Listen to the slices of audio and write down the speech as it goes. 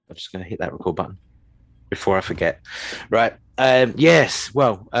I'm just going to hit that record button before I forget. Right. Yes.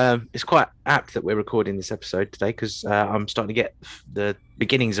 Well, it's quite apt that we're recording this episode today because I'm starting to get the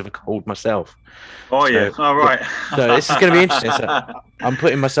beginnings of a cold myself. Oh yeah, So, all right. so this is going to be interesting. So I'm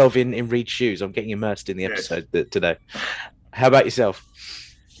putting myself in Reed's shoes. I'm getting immersed in the Yes. episode today. How about yourself?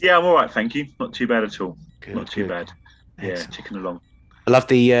 Yeah, I'm all right, thank you. Not too bad at all. Not Good, too good. bad. Yeah, Excellent. ticking along. I love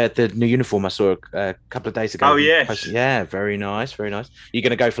the new uniform I saw a couple of days ago. Oh You yes, posted, yeah, very nice, very nice. You're going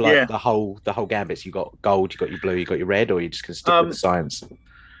to go for like yeah. the whole gambits. You got gold, you got your blue, you got your red, or you're just going to stick with the Um, science.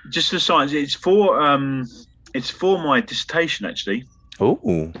 just the science. It's for my dissertation actually.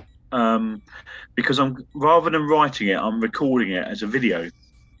 Oh, Um, because I'm rather than writing it, I'm recording it as a video,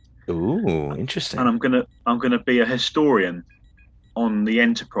 oh, and interesting. I'm gonna be a historian on the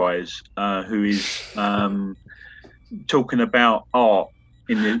Enterprise, who is talking about art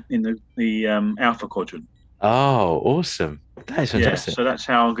in the Alpha Quadrant. Oh, awesome. That is Yeah, fantastic. so that's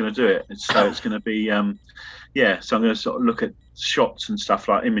how I'm going to do it. It's going to be yeah. So I'm going to sort of look at shots and stuff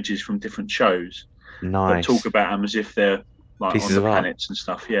like images from different shows, but talk Nice about them as if they're like on pieces the of art. planets and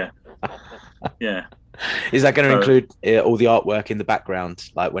stuff. Yeah, yeah. Is that going to So include all the artwork in the background?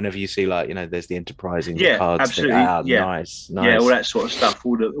 Like whenever you see, like, there's the Enterprise in the yeah, cards thing. absolutely. Ah, Yeah, nice, yeah. All nice. that sort of stuff.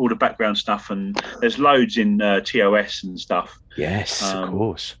 All the background stuff, and there's loads in TOS and stuff. Yes, of Um,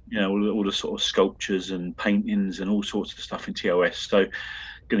 course. all the sort of sculptures and paintings and all sorts of stuff in TOS. So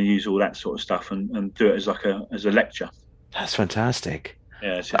going to use all that sort of stuff and do it as like a lecture. That's fantastic.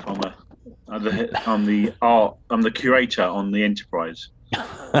 Yeah, as if I'm the curator on the Enterprise.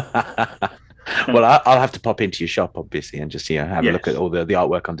 Well, I'll have to pop into your shop, obviously, and just have a look at Yes, all the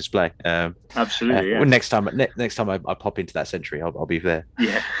artwork on display. absolutely. Well, Yeah, next time I pop into that century, I'll be there.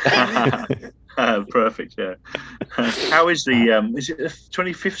 yeah. Perfect. Yeah. How is the is it the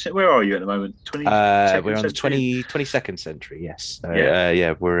 25th? Where are you at the moment? We're 22nd on the century. 22nd century, yes. So, Yeah,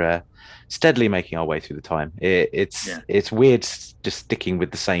 yeah, we're steadily making our way through the time. It's yeah. it's weird just sticking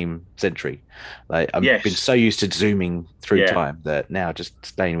with the same century. Like I've been Yes, so used to zooming through yeah, time that now just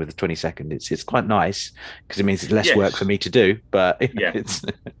staying with the 22nd, it's quite nice because it means it's less work for yes, me to do. But yeah. it's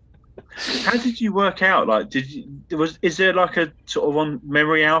How did you work out? Like, is there like a sort of on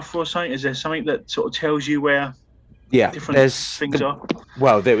memory alpha or something? Is there something that sort of tells you where yeah. different There's things are?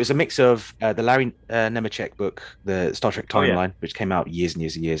 there was a mix of the Larry Nemeczek book, the Star Trek Oh yeah. Timeline, which came out years and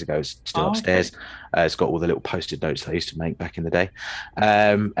years and years ago. It's still Oh upstairs. okay. It's got all the little posted notes that I used to make back in the day.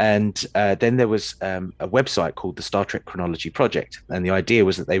 And then there was a website called the Star Trek Chronology Project. And the idea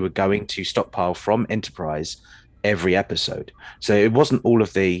was that they were going to stockpile from Enterprise every episode. So it wasn't all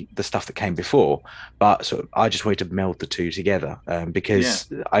of the stuff that came before, but sort of I just wanted to meld the two together Yeah. because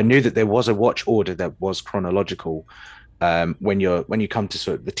I knew that there was a watch order that was chronological when you come to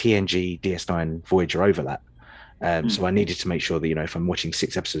sort of the TNG DS9 Voyager overlap. Hmm. So I needed to make sure that if I'm watching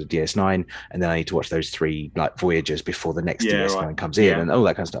 6 episodes of DS9, and then I need to watch those three like Voyagers before the next Yeah. Right. DS9 comes in, Yeah. and all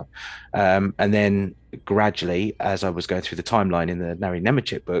that kind of stuff. And then gradually, as I was going through the timeline in the Nari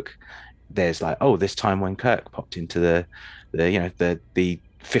Nemechik book, there's like, oh, this time when Kirk popped into the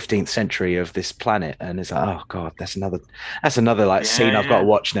 15th century of this planet, and it's like, oh god, that's another like scene Yeah. I've got to Yeah.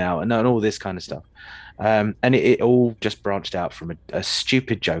 watch now, and all this kind of stuff. And it all just branched out from a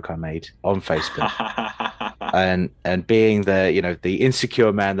stupid joke I made on Facebook. And being the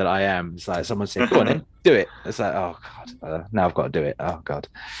insecure man that I am, it's like someone said, "Go on, then, do it." It's like, oh god, now I've got to do it. Oh god.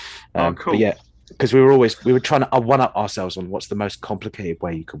 Oh, But cool. yeah, because we were trying to one up ourselves on what's the most complicated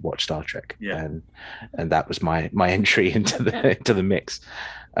way you could watch Star Trek, Yeah. and that was my entry into the mix.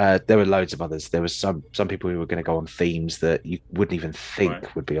 There were loads of others. There was some people who were going to go on themes that you wouldn't even Right.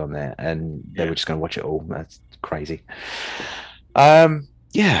 think would be on there, and they Yeah. were just going to watch it all. That's crazy.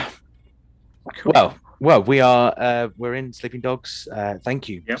 Yeah. Cool. Well, we're in Sleeping Dogs. Thank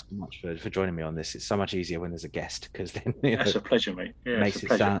you Yeah. so much for joining me on this. It's so much easier when there's a guest because then That's a pleasure, mate. it Yeah, it's a makes it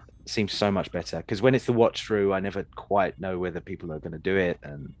pleasure. seem so much better. Because when it's the watch through, I never quite know whether people are going to do it,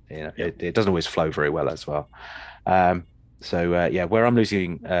 and Yeah. it doesn't always flow very well as well. Um, so yeah, where I'm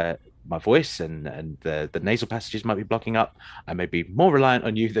losing my voice and the nasal passages might be blocking up, I may be more reliant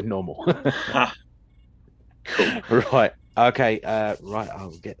on you than normal. Ha, cool. Right. Okay. Right.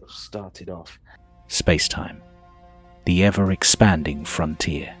 I'll get started off. Spacetime, the ever expanding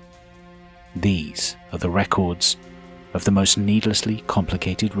frontier. These are the records of the most needlessly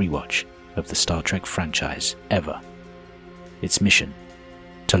complicated rewatch of the Star Trek franchise ever. Its mission: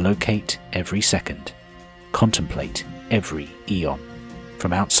 to locate every second, contemplate every eon,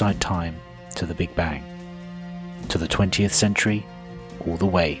 from outside time to the Big Bang, to the 20th century, all the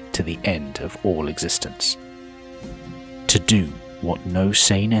way to the end of all existence. To do what no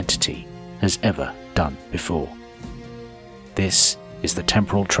sane entity has ever done before. This is the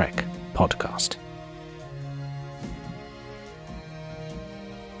Temporal Trek podcast.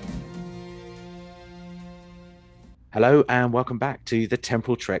 Hello and welcome back to the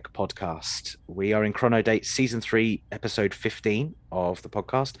Temporal Trek podcast. We are in Chronodate Season 3, Episode 15 of the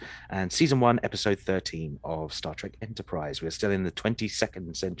podcast, and Season 1, Episode 13 of Star Trek Enterprise. We're still in the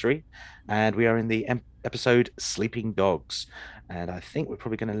 22nd century, and we are in the episode Sleeping Dogs. And I think we're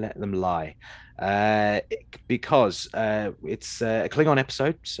probably going to let them lie because it's a Klingon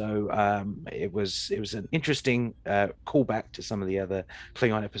episode. So it was an interesting callback to some of the other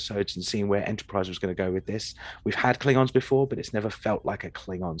Klingon episodes and seeing where Enterprise was going to go with this. We've had Klingons before, but it's never felt like a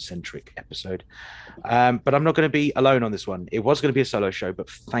Klingon-centric episode. But I'm not going to be alone on this one. It was going to be a solo show, but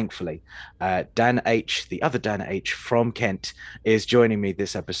thankfully, Dan H., the other Dan H. from Kent, is joining me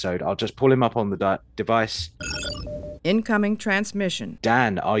this episode. I'll just pull him up on the device. Incoming transmission.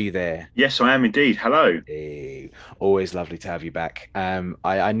 Dan, are you there? Yes, I am indeed. Hello. Hey, always lovely to have you back.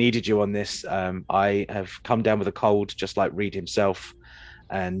 I needed you on this. I have come down with a cold, just like Reed himself,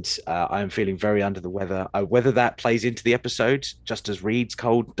 and I am feeling very under the weather. Whether that plays into the episode, just as Reed's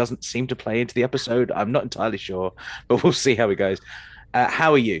cold doesn't seem to play into the episode, I'm not entirely sure, but we'll see how it goes.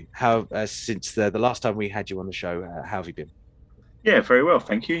 How are you? How since the last time we had you on the show, how have you been? Yeah, very well,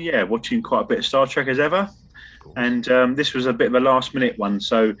 thank you. Yeah, watching quite a bit of Star Trek as ever. And this was a bit of a last minute one,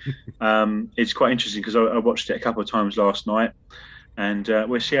 so it's quite interesting because I watched it a couple of times last night, and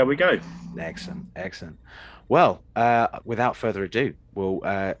we'll see how we go. Excellent. Well, without further ado, we'll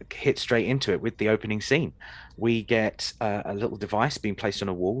hit straight into it with the opening scene. We get a little device being placed on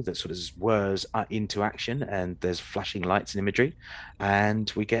a wall that sort of whirs into action, and there's flashing lights and imagery,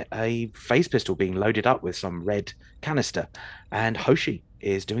 and we get a phase pistol being loaded up with some red canister, and Hoshi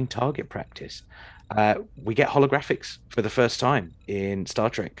is doing target practice. We get holographics for the first time in Star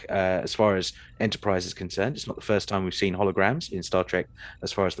Trek as far as Enterprise is concerned. It's not the first time we've seen holograms in Star Trek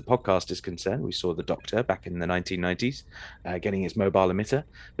as far as the podcast is concerned. We saw the Doctor back in the 1990s getting his mobile emitter,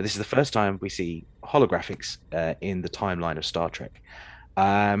 but this is the first time we see holographics in the timeline of Star Trek.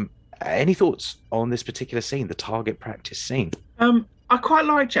 Any thoughts on this particular scene, the target practice scene? I quite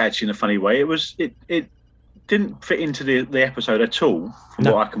liked it actually in a funny way. It didn't fit into the episode at all, from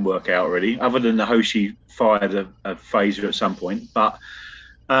what I can work out really, other than the Hoshi fired a phaser at some point. But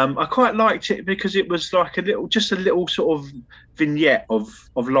I quite liked it because it was like a little sort of vignette of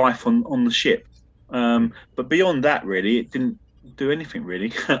life on the ship. But beyond that, really, it didn't do anything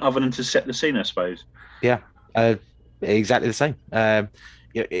really, other than to set the scene, I suppose. Yeah, exactly the same.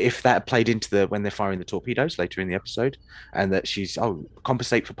 If that played into when they're firing the torpedoes later in the episode, and that she's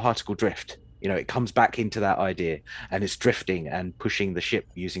compensate for particle drift. It comes back into that idea, and it's drifting and pushing the ship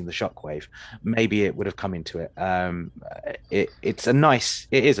using the shockwave. Maybe it would have come into it. It is a nice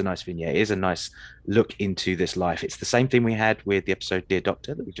vignette. It is a nice look into this life. It's the same thing we had with the episode Dear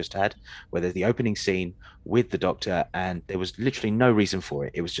Doctor that we just had, where there's the opening scene with the Doctor, and there was literally no reason for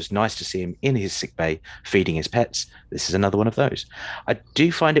it. It was just nice to see him in his sickbay feeding his pets. This is another one of those. I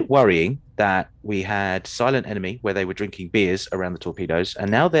do find it worrying that we had Silent Enemy, where they were drinking beers around the torpedoes,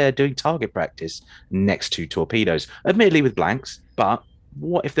 and now they're doing target practice next to torpedoes, admittedly with blanks, but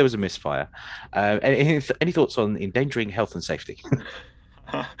what if there was a misfire? Any thoughts on endangering health and safety?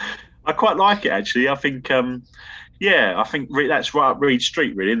 I quite like it actually. I think, I think that's right up Reed's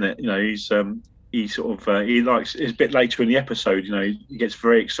street, really, isn't it? He's he likes. It's a bit later in the episode. He gets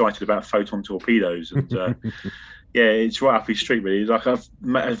very excited about photon torpedoes, and yeah, it's right up his street, really. Like a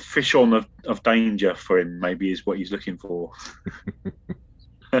fish on of danger for him, maybe, is what he's looking for.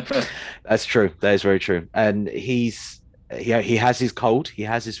 That's true. That is very true. And he has his cold. He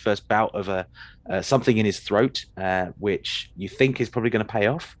has his first bout of something in his throat, which you think is probably going to pay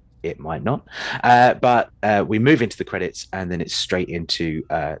off. It might not. But we move into the credits, and then it's straight into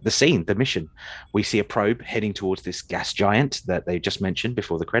the scene, the mission. We see a probe heading towards this gas giant that they just mentioned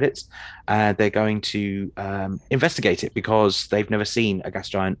before the credits. They're going to investigate it because they've never seen a gas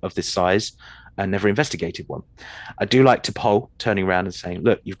giant of this size and never investigated one. I do like T'Pol turning around and saying,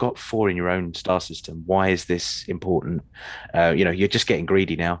 look, you've got 4 in your own star system. Why is this important? You're just getting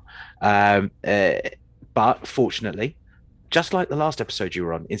greedy now. But fortunately, just like the last episode you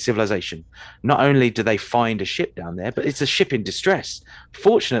were on in Civilization, not only do they find a ship down there, but it's a ship in distress.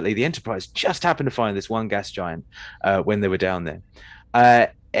 Fortunately, the Enterprise just happened to find this one gas giant when they were down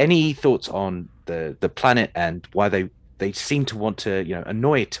there. Any thoughts on the planet and why they seem to want to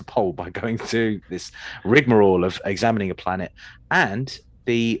annoy T'Pol by going through this rigmarole of examining a planet, and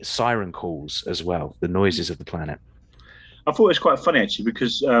the siren calls as well, the noises of the planet? I thought it was quite funny actually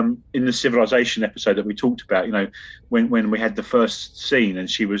because in the Civilization episode that we talked about, when we had the first scene and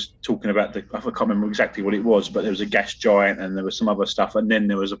she was talking about I can't remember exactly what it was, but there was a gas giant and there was some other stuff, and then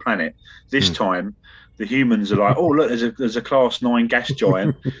there was a planet. This time, the humans are like, oh look, there's a Class 9 gas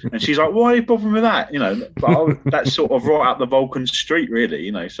giant, and she's like, why are you bothering with that? But that's sort of right up the Vulcan street,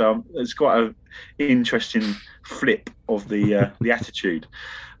 really. So it's quite an interesting flip of the attitude.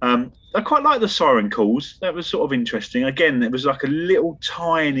 I quite like the siren calls. That was sort of interesting. Again, it was like a little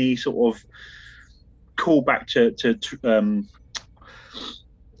tiny sort of callback to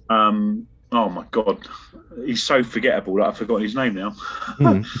oh my god, he's so forgettable that I've forgotten his name now.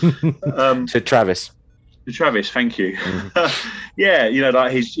 To Travis. Travis, thank you. Yeah,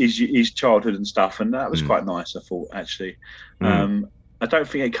 like his childhood and stuff, and that was quite nice. I thought actually. I don't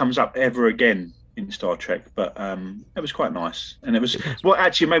think it comes up ever again in Star Trek, but it was quite nice, and it was what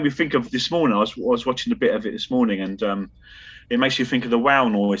actually made me think of this morning. I was watching a bit of it this morning, and it makes you think of the wow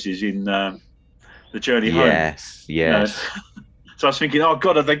noises in the Journey Home. Yes. So I was thinking, oh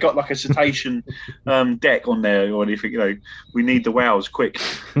god, have they got like a cetacean deck on there or anything? We need the whales quick.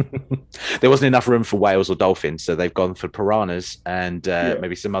 There wasn't enough room for whales or dolphins, so they've gone for piranhas and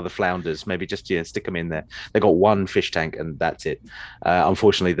maybe some other flounders. Maybe just stick them in there. They got one fish tank and that's it.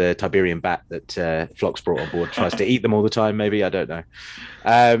 Unfortunately, the Tiberian bat that Phlox brought on board tries to eat them all the time. Maybe, I don't know.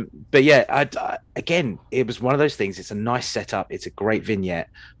 But yeah, again, it was one of those things. It's a nice setup. It's a great vignette.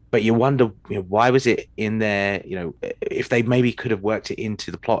 But you wonder, why was it in there? If they maybe could have worked it into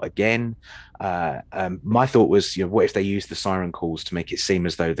the plot again. My thought was, what if they used the siren calls to make it seem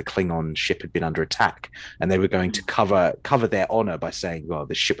as though the Klingon ship had been under attack, and they were going to cover their honor by saying, well,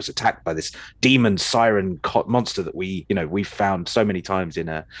 the ship was attacked by this demon siren monster that we've found so many times in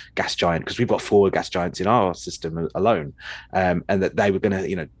a gas giant, because we've got 4 gas giants in our system alone, and that they were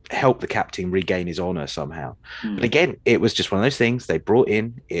going to, help the captain regain his honor somehow. But again, it was just one of those things they brought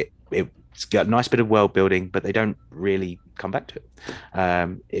in. It's got a nice bit of world building, but they don't really come back to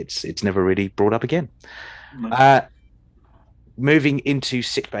it. It's never really brought up again. Moving into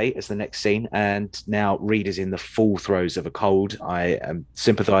sickbay as the next scene, and now Reed is in the full throes of a cold. I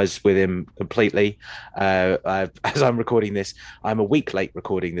sympathise with him completely. As I'm recording this, I'm a week late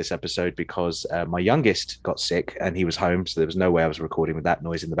recording this episode because my youngest got sick and he was home, so there was no way I was recording with that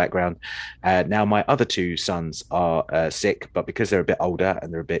noise in the background. Now my other 2 sons are sick, but because they're a bit older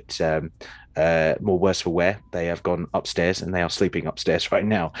and they're a bit more worse for wear, they have gone upstairs and they are sleeping upstairs right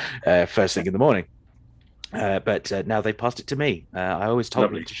now, first thing in the morning. But now they passed it to me. I always told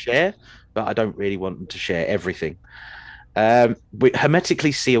them to share, but I don't really want them to share everything. With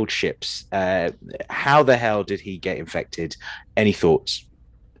hermetically sealed ships, how the hell did he get infected? Any thoughts?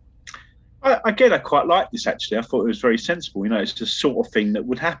 I quite like this actually. I thought it was very sensible. It's the sort of thing that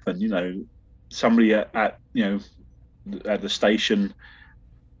would happen. Somebody at the station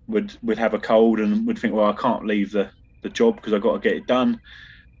would have a cold and would think, well, I can't leave the job because I've got to get it done,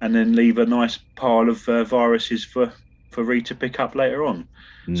 and then leave a nice pile of viruses for Reed to pick up later on.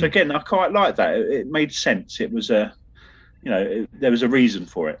 So again, I quite like that. It made sense. It was there was a reason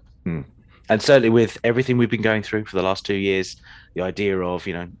for it. And certainly with everything we've been going through for the last 2 years, the idea of,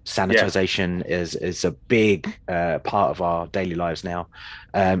 sanitization is a big part of our daily lives now.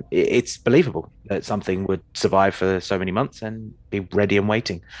 It's believable that something would survive for so many months and be ready and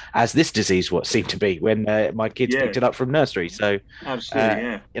waiting, as this disease seemed to be when my kids picked it up from nursery. So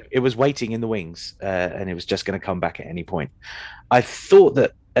absolutely, it was waiting in the wings, and it was just going to come back at any point. I thought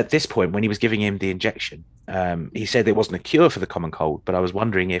that at this point, when he was giving him the injection, he said there wasn't a cure for the common cold, but I was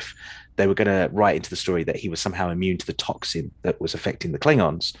wondering if they were going to write into the story that he was somehow immune to the toxin that was affecting the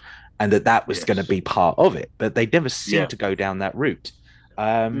Klingons, and that was going to be part of it. But they never seemed to go down that route.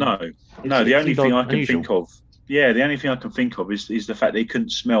 No. The only thing I can think of, the only thing I can think of is the fact that he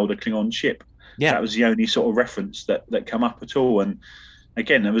couldn't smell the Klingon ship. Yeah, that was the only sort of reference that come up at all. And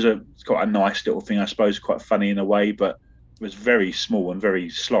again, it's got a nice little thing, I suppose, quite funny in a way, but it was very small and very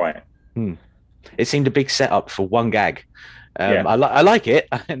slight. It seemed a big setup for one gag. I like it,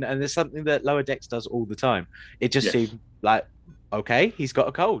 and there's something that Lower Decks does all the time. It just seemed like, okay, he's got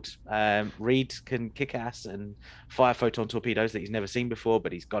a cold. Reed can kick ass and fire photon torpedoes that he's never seen before,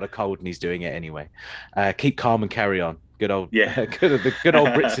 but he's got a cold and he's doing it anyway. Keep calm and carry on. Good old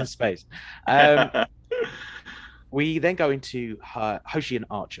Brits in space. We then go into Hoshi and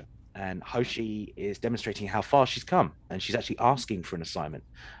Archer. And Hoshi is demonstrating how far she's come, and she's actually asking for an assignment.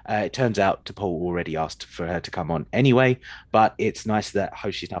 It turns out T'Pol already asked for her to come on anyway, but it's nice that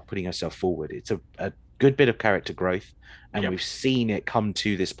Hoshi's now putting herself forward. It's a good bit of character growth, and Yep. we've seen it come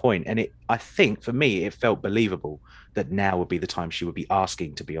to this point. And I think for me, it felt believable that now would be the time she would be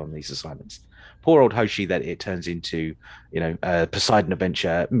asking to be on these assignments. Poor old Hoshi, that it turns into, Poseidon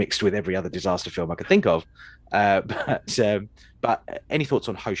Adventure mixed with every other disaster film I could think of. But any thoughts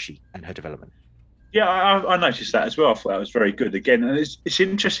on Hoshi and her development? Yeah, I noticed that as well. I thought that was very good. Again, and it's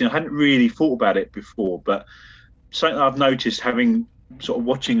interesting. I hadn't really thought about it before, but something I've noticed having sort of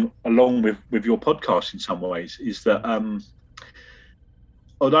watching along with your podcast in some ways is that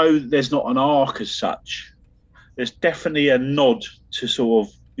although there's not an arc as such, there's definitely a nod to sort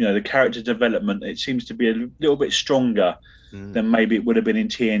of, the character development. It seems to be a little bit stronger than maybe it would have been in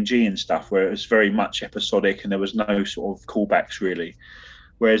TNG and stuff, where it was very much episodic and there was no sort of callbacks really.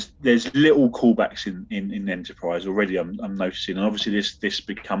 Whereas there's little callbacks in Enterprise already. I'm noticing, and obviously this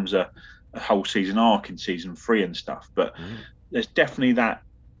becomes a whole season arc in season 3 and stuff. But there's definitely that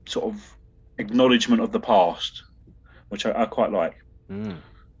sort of acknowledgement of the past, which I quite like.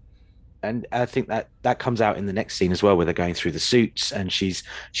 And I think that comes out in the next scene as well, where they're going through the suits, and she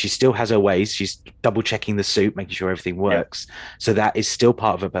still has her ways. She's double checking the suit, making sure everything works. Yeah. So that is still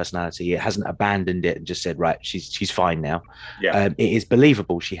part of her personality. It hasn't abandoned it and just said, right, she's fine now. Yeah, it is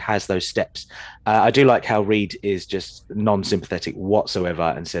believable. She has those steps. I do like how Reed is just non-sympathetic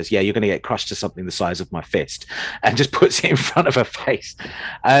whatsoever and says, yeah, you're going to get crushed to something the size of my fist, and just puts it in front of her face.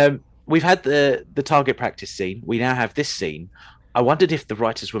 We've had the target practice scene. We now have this scene. I wondered if the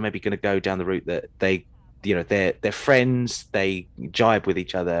writers were maybe going to go down the route that they're friends, they jibe with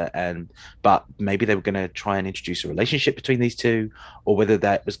each other, but maybe they were going to try and introduce a relationship between these two, or whether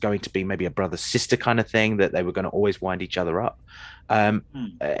that was going to be maybe a brother-sister kind of thing, that they were going to always wind each other up.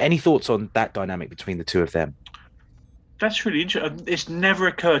 Any thoughts on that dynamic between the two of them? That's really interesting. It's never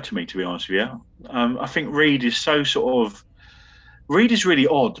occurred to me, to be honest with you. I think Reed is Reed is really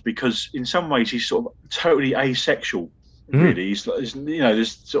odd, because in some ways he's sort of totally asexual. Really, he's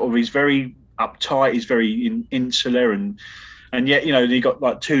he's very uptight. He's very insular, and yet he got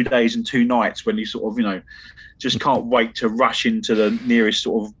like 2 days and 2 nights when he sort of just can't wait to rush into the nearest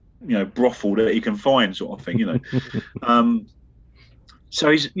sort of brothel that he can find, sort of thing. So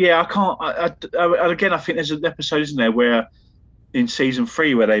I can't. Again, I think there's an episode, isn't there, where in season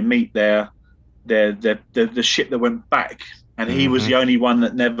 3 where they meet the ship that went back, and he was the only one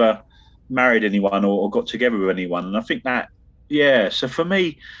that never married anyone or got together with anyone. And I think that, so for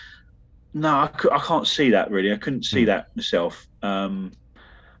me, no, I can't see that really. I couldn't see that myself.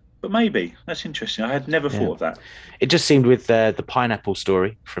 But maybe that's interesting. I had never thought of that. It just seemed with the pineapple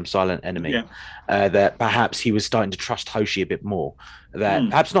story from Silent Enemy that perhaps he was starting to trust Hoshi a bit more. That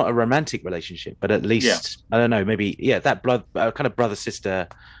perhaps not a romantic relationship, but at least I don't know, maybe that blood kind of brother sister.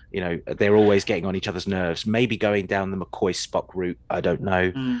 They're always getting on each other's nerves. Maybe going down the McCoy Spock route. I don't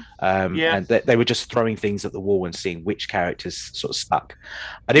know. And they were just throwing things at the wall and seeing which characters sort of stuck.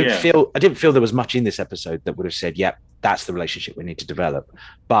 I didn't feel there was much in this episode that would have said, "Yep, that's the relationship we need to develop."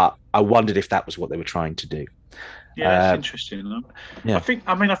 But I wondered if that was what they were trying to do. Yeah, that's interesting. I think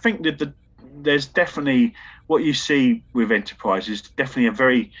that there's definitely what you see with Enterprise is definitely a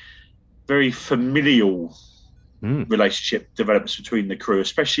very, very familial relationship develops between the crew,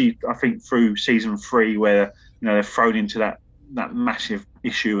 especially I think through season 3 where they're thrown into that massive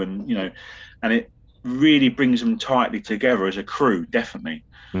issue, and and it really brings them tightly together as a crew, definitely.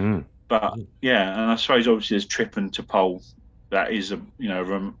 But and I suppose obviously there's Trip and T'Pol, that is a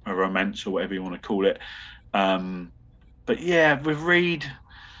romance or whatever you want to call it. But with Reed,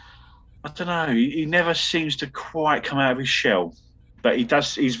 I don't know, he never seems to quite come out of his shell, but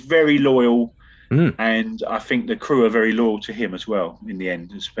he's very loyal. And I think the crew are very loyal to him as well, in the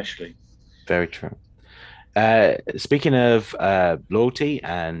end, especially. Very true. Speaking of loyalty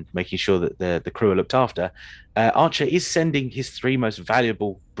and making sure that the crew are looked after, Archer is sending his 3 most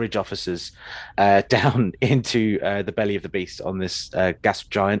valuable bridge officers down into the belly of the beast on this gas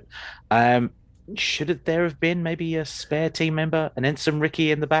giant. Should there have been maybe a spare team member, an Ensign Ricky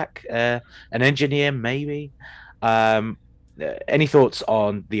in the back, an engineer maybe? Any thoughts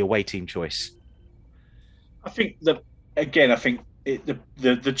on the away team choice? I think the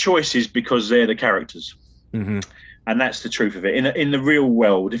choice is because they're the characters, and that's the truth of it. In the real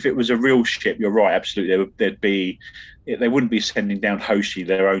world, if it was a real ship, you're right, absolutely. They wouldn't be sending down Hoshi.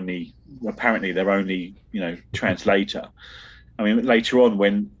 Apparently their only translator. I mean, later on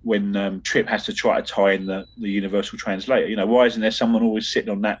when Trip has to try to tie in the universal translator, why isn't there someone always sitting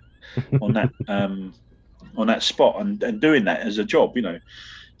on that on that spot and doing that as a job?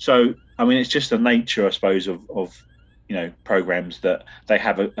 So, I mean, it's just the nature, I suppose, of programs that they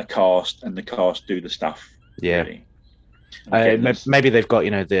have a cast and the cast do the stuff. Yeah. Really. Maybe they've got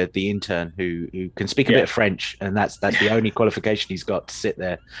the intern who can speak a bit of French, and that's the only qualification he's got to sit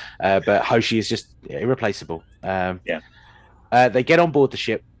there. But Hoshi is just irreplaceable. They get on board the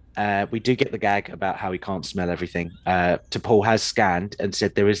ship. We do get the gag about how he can't smell everything. T'Pol has scanned and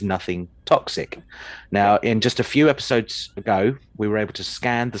said there is nothing toxic. Now, in just a few episodes ago, we were able to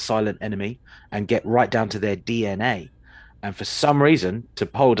scan the silent enemy and get right down to their DNA. And for some reason,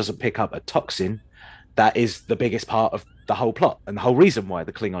 T'Pol doesn't pick up a toxin that is the biggest part of the whole plot and the whole reason why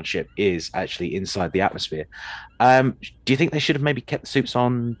the Klingon ship is actually inside the atmosphere. Do you think they should have maybe kept the suits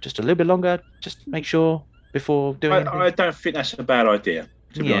on just a little bit longer, just to make sure before doing anything? I don't think that's a bad idea,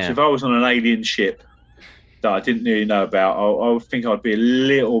 to be honest. If I was on an alien ship that I didn't really know about, I would think I'd be a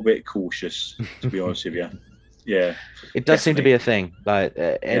little bit cautious, to be honest with you. Yeah, it does seem to be a thing. Like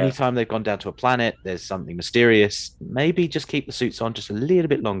anytime they've gone down to a planet, there's something mysterious. Maybe just keep the suits on just a little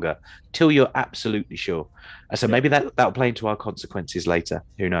bit longer till you're absolutely sure. So maybe that'll play into our consequences later.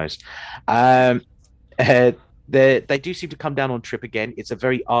 Who knows? They do seem to come down on Trip again. It's a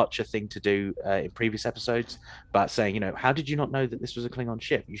very Archer thing to do in previous episodes, but saying, how did you not know that this was a Klingon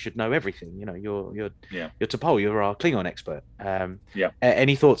ship? You should know everything. You're T'Pol, you're our Klingon expert.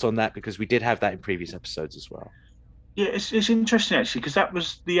 Any thoughts on that? Because we did have that in previous episodes as well. Yeah, it's interesting actually, because that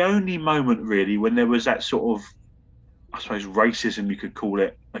was the only moment really when there was that sort of, I suppose, racism you could call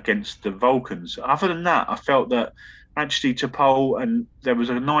it, against the Vulcans. Other than that, I felt that actually T'Pol, and there was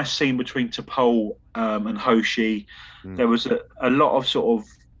a nice scene between T'Pol and Hoshi. There was a lot of sort of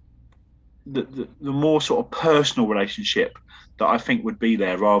the more sort of personal relationship that I think would be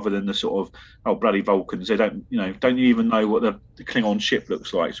there, rather than the sort of, oh, bloody Vulcans, they don't you even know what the Klingon ship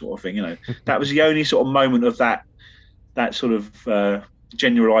looks like, sort of thing. That was the only sort of moment of that sort of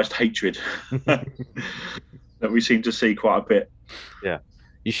generalized hatred that we seem to see quite a bit. Yeah.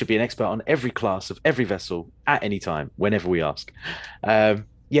 You should be an expert on every class of every vessel at any time, whenever we ask. And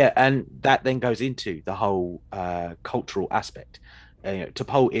that then goes into the whole cultural aspect.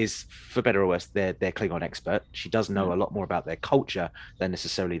 T'Pol is, for better or worse, their Klingon expert. She does know a lot more about their culture than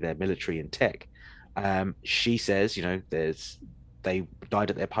necessarily their military and tech. She says, they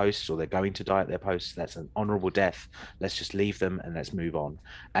died at their posts, or they're going to die at their posts. That's an honorable death. Let's just leave them and let's move on.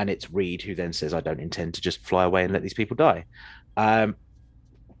 And it's Reed who then says, I don't intend to just fly away and let these people die.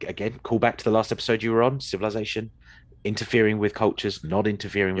 Again, call back to the last episode you were on, Civilization, interfering with cultures, not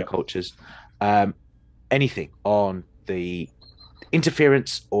interfering with cultures. Anything on the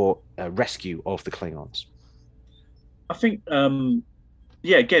interference or rescue of the Klingons? I think, again,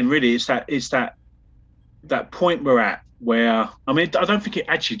 really, it's that point we're at where, I mean, I don't think it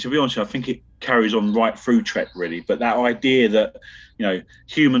actually, to be honest, I think it carries on right through Trek, really. But that idea that,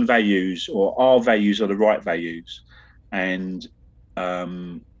 human values or our values are the right values, and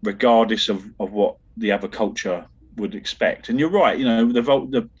regardless of what the other culture would expect. And you're right,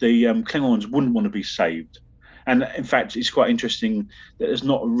 the Klingons wouldn't want to be saved. And in fact, it's quite interesting that there's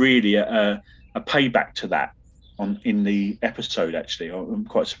not really a payback to that in the episode. Actually, I'm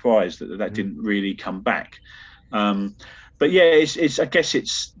quite surprised that didn't really come back. But yeah, it's I guess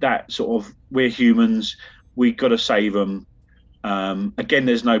it's that sort of, we're humans, we got to save them. Again,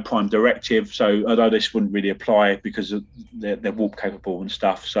 there's no prime directive, so although this wouldn't really apply because they're warp capable and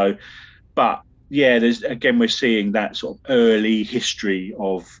stuff. So, but yeah, we're seeing that sort of early history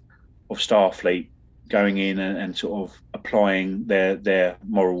of Starfleet going in and sort of applying their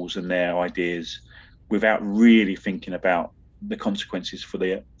morals and their ideas without really thinking about the consequences for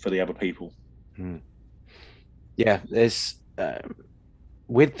the other people. Yeah, there's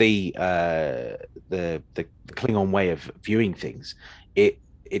with the Klingon way of viewing things, it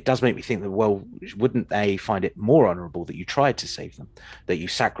does make me think that, well, wouldn't they find it more honorable that you tried to save them, that you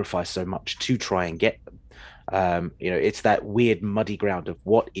sacrificed so much to try and get them? It's that weird muddy ground of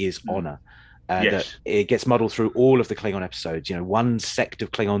what is honor. That it gets muddled through all of the Klingon episodes. One sect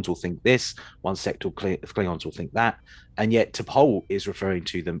of Klingons will think this, one sect of Klingons will think that, and yet T'Pol is referring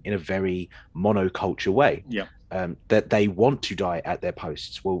to them in a very monoculture way. That they want to die at their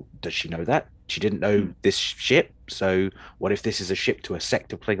posts. Well, does she know that? She didn't know this ship. So what if this is a ship to a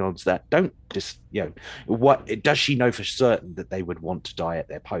sect of Klingons that don't just, what does she know for certain that they would want to die at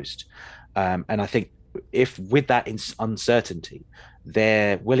their post? And I think if with that uncertainty,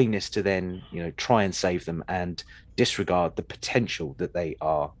 their willingness to then, try and save them and disregard the potential that they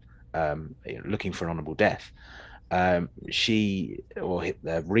are looking for an honorable death,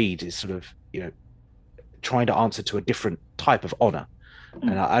 Reed is sort of, trying to answer to a different type of honor.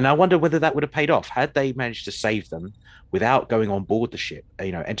 And I wonder whether that would have paid off had they managed to save them without going on board the ship.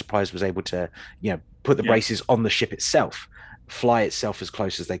 Enterprise was able to, put the braces on the ship itself, fly itself as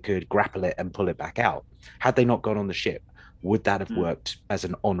close as they could, grapple it and pull it back out. Had they not gone on the ship, would that have worked as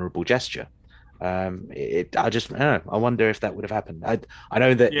an honorable gesture? I don't know. I wonder if that would have happened. I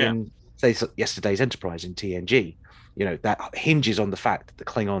know that in say yesterday's Enterprise in TNG, that hinges on the fact that the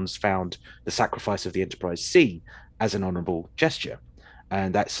Klingons found the sacrifice of the Enterprise C as an honorable gesture,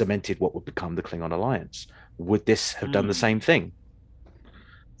 and that cemented what would become the Klingon alliance. Would this have done the same thing?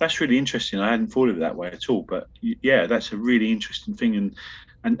 That's really interesting. I hadn't thought of it that way at all. But yeah, that's a really interesting thing,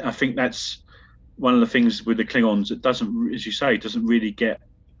 and I think that's one of the things with the Klingons that doesn't, as you say, doesn't really get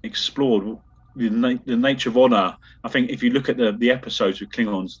explored. The nature of honor. I think if you look at the episodes with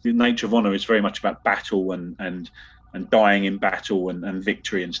Klingons, the nature of honor is very much about battle and dying in battle and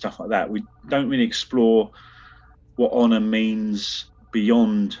victory and stuff like that. We don't really explore what honor means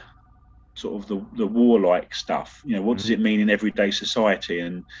beyond sort of the warlike stuff. What does it mean in everyday society?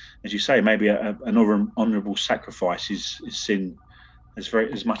 And as you say, maybe an honorable sacrifice is seen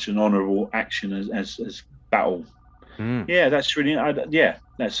as much an honorable action as battle. Yeah, that's really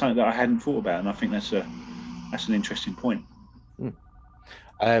that's something that I hadn't thought about, and I think that's an interesting point.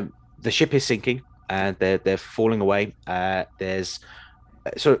 The ship is sinking and they're falling away.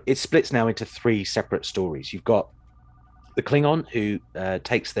 So it splits now into 3 separate stories. You've got the Klingon who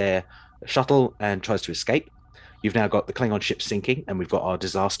takes their shuttle and tries to escape. You've now got the Klingon ship sinking, and we've got our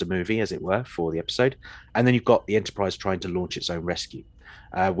disaster movie, as it were, for the episode. And then you've got the Enterprise trying to launch its own rescue,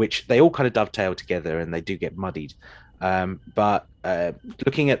 which they all kind of dovetail together and they do get muddied. But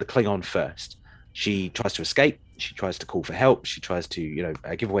looking at the Klingon first, she tries to escape. She tries to call for help. She tries to,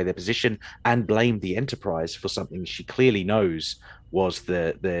 give away their position and blame the Enterprise for something she clearly knows was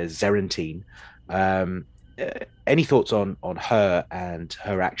the Zerentine. Any thoughts on her and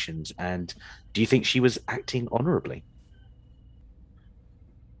her actions? And do you think she was acting honorably?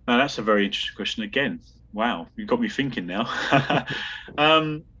 That's a very interesting question again. Wow, you've got me thinking now.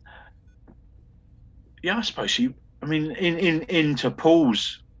 Yeah, I suppose she. I mean, into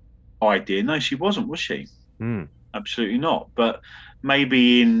Paul's idea, no, she wasn't, was she? Absolutely not. But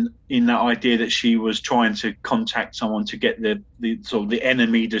maybe in that idea that she was trying to contact someone to get the sort of the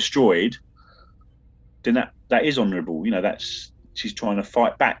enemy destroyed, then that is honourable. That's she's trying to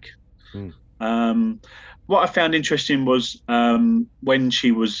fight back. What I found interesting was when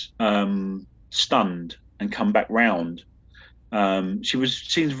she was stunned and come back round. She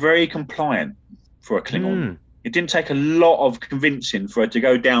seems very compliant for a Klingon. It didn't take a lot of convincing for her to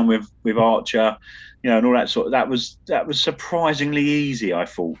go down with Archer, and all that sort of. That was surprisingly easy, I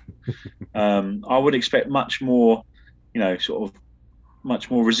thought. I would expect much more, sort of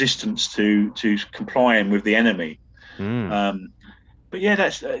much more resistance to complying with the enemy. But yeah,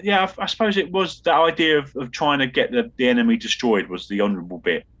 that's I suppose it was the idea of trying to get the enemy destroyed was the honourable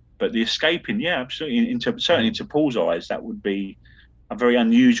bit. But the escaping, yeah, absolutely. Certainly into Paul's eyes, that would be a very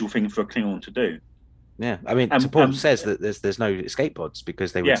unusual thing for a Klingon to do. Yeah, I mean, Paul says that there's no escape pods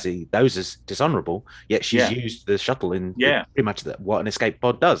because they would see those as dishonourable. Yet she's used the shuttle in pretty much what an escape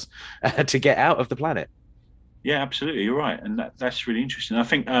pod does to get out of the planet. Yeah, absolutely, you're right, and that's really interesting. I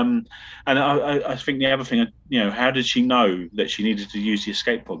think, and I think the other thing, how did she know that she needed to use the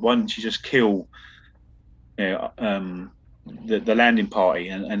escape pod? Why didn't she just kill, the landing party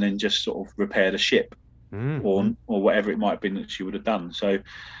and then just sort of repair the ship, or whatever it might have been that she would have done? So.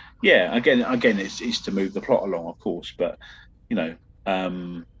 Yeah, again, it's to move the plot along, of course, but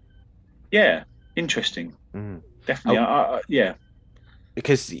interesting, definitely,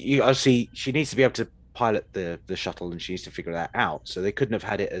 because obviously she needs to be able to pilot the shuttle, and she needs to figure that out. So they couldn't have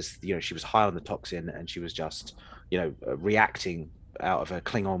had it as she was high on the toxin and she was just reacting out of a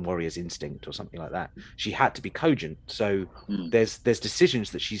Klingon warrior's instinct or something like that. She had to be cogent. So there's decisions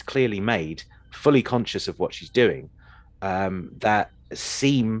that she's clearly made, fully conscious of what she's doing, that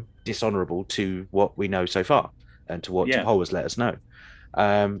seem dishonorable to what we know so far and to what T'Pol has let us know.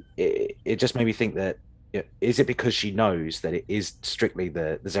 It just made me think that is it because she knows that it is strictly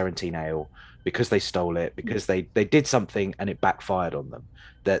the Zerentine ale, because they stole it, because they did something and it backfired on them,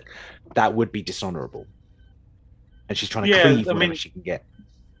 that would be dishonorable, and she's trying to cleave whatever she can get.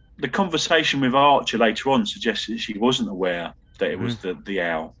 The conversation with Archer later on suggests that she wasn't aware that it was the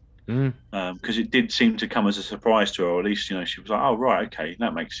owl. Because it did seem to come as a surprise to her, or at least she was like, oh right, okay,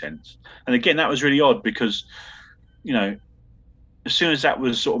 that makes sense. And again, that was really odd because as soon as that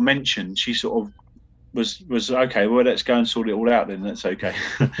was sort of mentioned, she sort of was okay, well, let's go and sort it all out then, that's okay.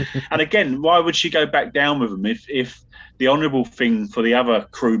 And again, why would she go back down with them if the honourable thing for the other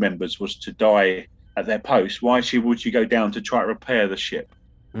crew members was to die at their post? Why would she go down to try to repair the ship?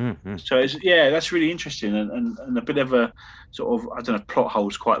 So that's really interesting, and a bit of a sort of, I don't know if plot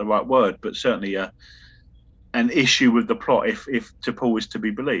hole's quite the right word, but certainly an issue with the plot if T'Pol is to be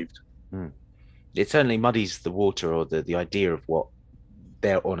believed. It certainly muddies the water, or the idea of what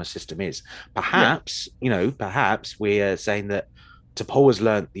their honor system is. Perhaps, perhaps we're saying that T'Pol has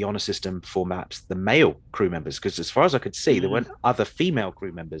learned the honor system for perhaps the male crew members, because as far as I could see, there weren't other female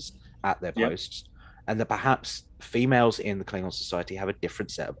crew members at their posts, and that perhaps females in the Klingon society have a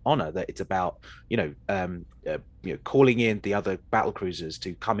different set of honor. That it's about calling in the other battle cruisers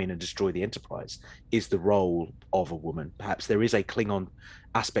to come in and destroy the Enterprise is the role of a woman. Perhaps there is a Klingon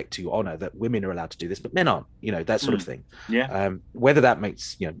aspect to honor that women are allowed to do this, but men aren't. That sort of thing. Whether that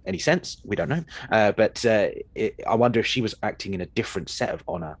makes any sense, we don't know. But I wonder if she was acting in a different set of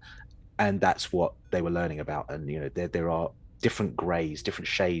honor, and that's what they were learning about. And there are different grays, different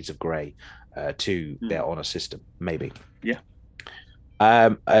shades of gray to their honor system, maybe.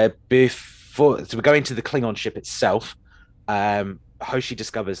 Before we go into the Klingon ship itself, Hoshi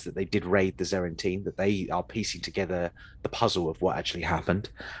discovers that they did raid the Zerentine, that they are piecing together the puzzle of what actually happened.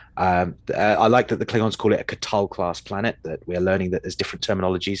 I like that the Klingons call it a Katal class planet, that we're learning that there's different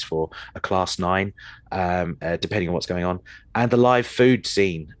terminologies for a class 9, depending on what's going on. And the live food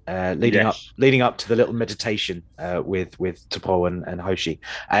scene leading up to the little meditation with T'Pol and Hoshi.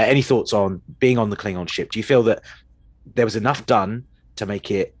 Any thoughts on being on the Klingon ship? Do you feel that there was enough done to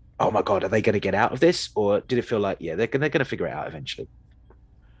make it, oh my God, are they going to get out of this? Or did it feel like, they're going to figure it out eventually?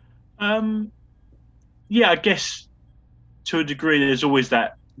 I guess to a degree, there's always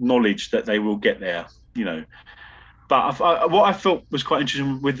that knowledge that they will get there, But what I felt was quite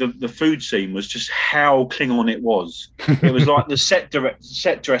interesting with the food scene was just how Klingon it was. It was like the set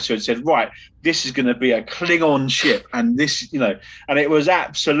dresser had said, right, this is going to be a Klingon ship. And this, and it was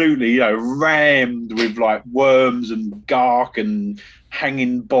absolutely, rammed with like worms and gark and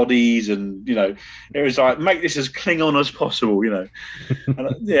hanging bodies. And, it was like, make this as Klingon as possible, And,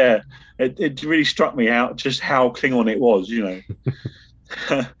 it really struck me out just how Klingon it was,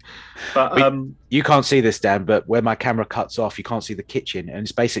 But you can't see this, Dan, but where my camera cuts off, you can't see the kitchen, and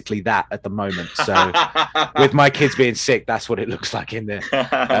it's basically that at the moment. So with my kids being sick, that's what it looks like in there.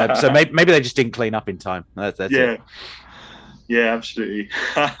 So maybe they just didn't clean up in time. That's it. Yeah, absolutely.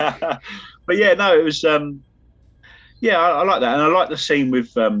 But it was I like that, and I like the scene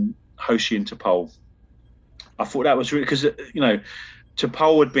with Hoshi and T'Pol. I thought that was really, because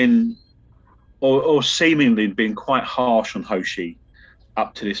T'Pol had been or seemingly been quite harsh on Hoshi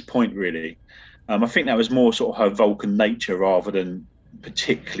up to this point, really. I think that was more sort of her Vulcan nature rather than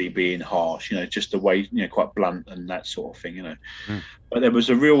particularly being harsh, just the way, quite blunt and that sort of thing, But there was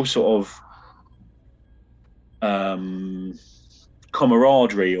a real sort of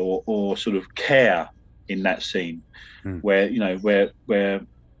camaraderie or sort of care in that scene where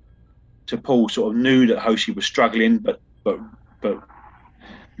T'Pol sort of knew that Hoshi was struggling, but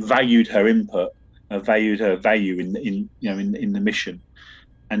valued her input, valued her value in the mission,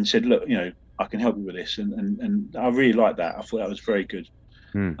 and said, look, I can help you with this, and I really liked that. I thought that was very good.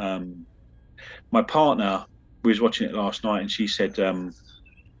 My partner was watching it last night, and she said,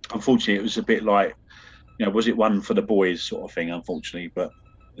 unfortunately, it was a bit like, was it one for the boys sort of thing? Unfortunately, but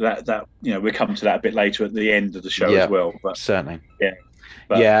that we'll come to that a bit later at the end of the show as well. But certainly,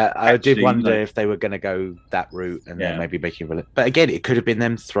 But I did wonder if they were going to go that route and then maybe making it. But again, it could have been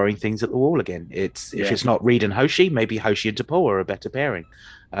them throwing things at the wall again. If it's not Reed and Hoshi, maybe Hoshi and T'Pol are a better pairing.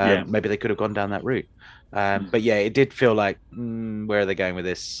 Maybe they could have gone down that route. But it did feel like, where are they going with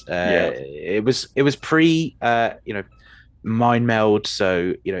this? It was pre, mind meld.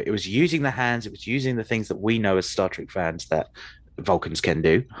 So it was using the hands. It was using the things that we know as Star Trek fans that Vulcans can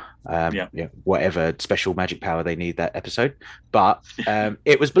do, whatever special magic power they need that episode. But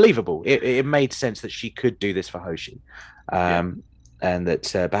it was believable. It made sense that she could do this for Hoshi, and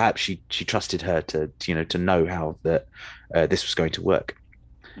that perhaps she trusted her to know how that this was going to work.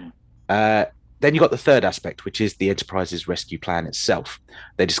 Then you got the third aspect, which is the Enterprise's rescue plan itself.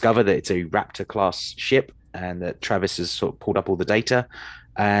 They discover that it's a Raptor class ship, and that Travis has sort of pulled up all the data,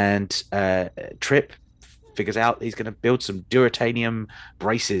 and Trip figures out he's going to build some duratanium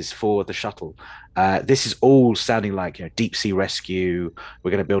braces for the shuttle. This is all sounding like deep sea rescue.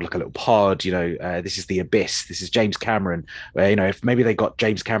 We're going to build like a little pod. This is the Abyss. This is James Cameron. If maybe they got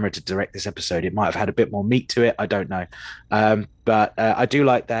James Cameron to direct this episode, it might have had a bit more meat to it. I don't know. But I do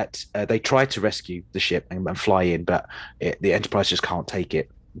like that they tried to rescue the ship and fly in, but the Enterprise just can't take it.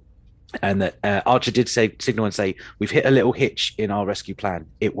 And that Archer did signal and say, "We've hit a little hitch in our rescue plan.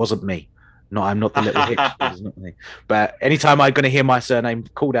 It wasn't me." No, I'm not the little hitch. Not me. But anytime I'm going to hear my surname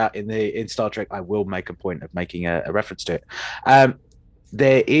called out in Star Trek, I will make a point of making a reference to it.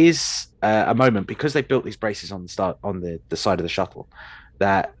 There is a moment, because they built these braces on the side of the shuttle,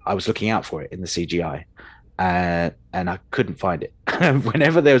 that I was looking out for it in the CGI. and I couldn't find it.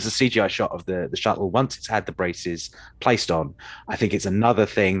 Whenever there was a CGI shot of the shuttle, once it's had the braces placed on, I think it's another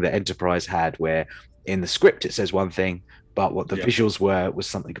thing that Enterprise had where in the script it says one thing, but what the visuals were was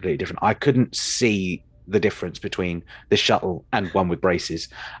something completely different. I couldn't see the difference between the shuttle and one with braces.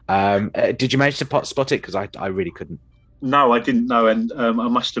 Did you manage to spot it? Because I really couldn't. No, I didn't know, and I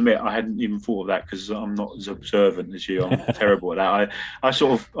must admit I hadn't even thought of that because I'm not as observant as you. I'm terrible at that.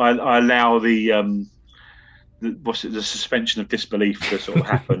 I allow the suspension of disbelief to sort of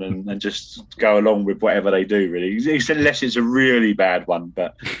happen and just go along with whatever they do, really, unless it's a really bad one.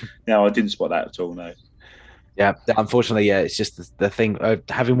 But no, I didn't spot that at all. No. Yeah, unfortunately, it's just the thing.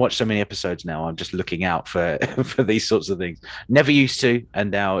 Having watched so many episodes now, I'm just looking out for for these sorts of things. Never used to, and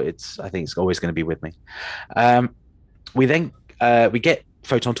now I think it's always going to be with me. We then we get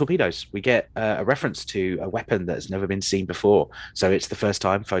photon torpedoes. We get a reference to a weapon that has never been seen before. So it's the first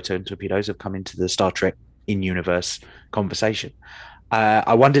time photon torpedoes have come into the Star Trek in-universe conversation.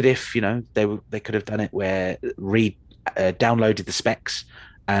 I wondered if they could have done it where Reed downloaded the specs,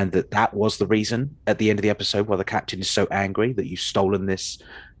 and that was the reason at the end of the episode why the captain is so angry that you've stolen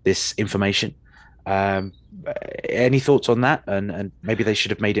this information. Any thoughts on that? And maybe they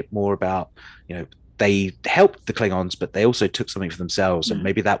should have made it more about they helped the Klingons, but they also took something for themselves, and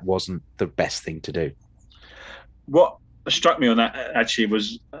maybe that wasn't the best thing to do. What struck me on that actually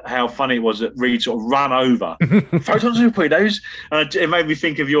was how funny it was that Reed sort of ran over photon torpedoes. It made me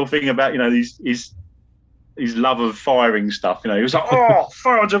think of your thing about his love of firing stuff. He was like, "Oh,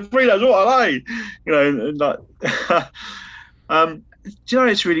 photon torpedoes, what are they?" And like,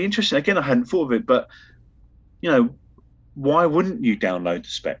 it's really interesting. Again, I hadn't thought of it, but why wouldn't you download the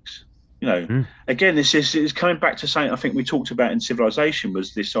specs? Again, it's coming back to something I think we talked about in Civilization,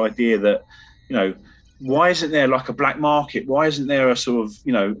 was this idea that, why isn't there like a black market? Why isn't there a sort of,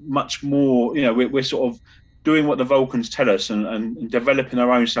 much more, we're sort of doing what the Vulcans tell us and developing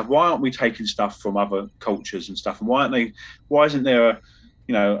our own stuff. Why aren't we taking stuff from other cultures and stuff? And why isn't there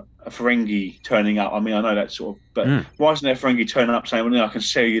a Ferengi turning up? I mean, I know that sort of, but why isn't there a Ferengi turning up saying, well, I can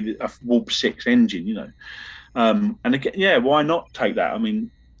sell you a Warp 6 engine, and again, why not take that? I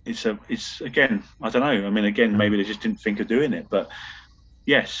mean, it's again, I don't know. I mean, again, maybe they just didn't think of doing it, but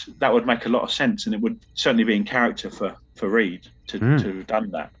yes, that would make a lot of sense, and it would certainly be in character for Reed to have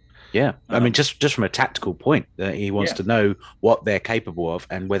done that. Yeah, I mean, just from a tactical point, he wants to know what they're capable of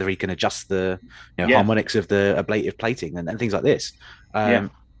and whether he can adjust the harmonics of the ablative plating and things like this.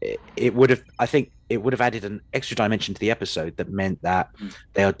 It would have, I think, it would have added an extra dimension to the episode that meant that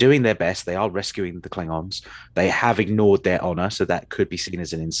they are doing their best. They are rescuing the Klingons. They have ignored their honor, so that could be seen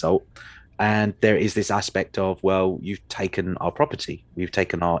as an insult. And there is this aspect of, well, you've taken our property. You've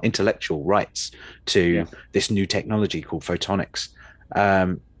taken our intellectual rights to this new technology called photonics.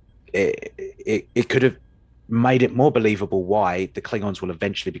 It could have made it more believable why the Klingons will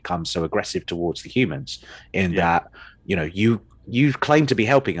eventually become so aggressive towards the humans that, you claim to be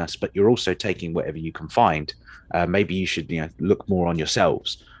helping us, but you're also taking whatever you can find. Maybe you should, look more on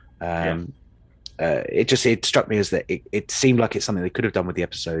yourselves. It struck me as that it seemed like it's something they could have done with the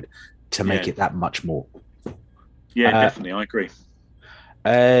episode to make it that much more. Yeah, definitely. I agree.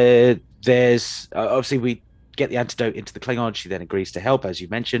 There's obviously we get the antidote into the Klingon. She then agrees to help, as you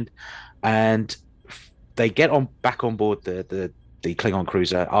mentioned, and they get back on board the Klingon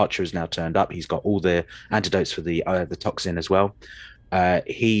cruiser. Archer has now turned up. He's got all the antidotes for the toxin as well.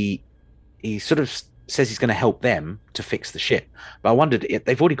 He sort of says he's going to help them to fix the ship, but I wondered if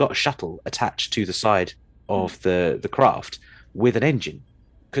they've already got a shuttle attached to the side of the craft with an engine.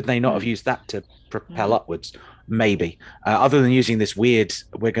 Could they not have used that to propel upwards? Maybe. Other than using this weird,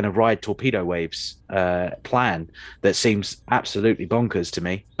 we're going to ride torpedo waves plan that seems absolutely bonkers to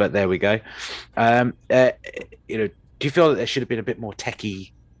me. But there we go. Do you feel that there should have been a bit more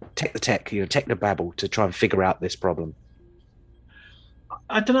technobabble to try and figure out this problem?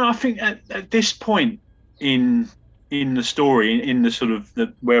 I don't know. I think at this point in the story, in the sort of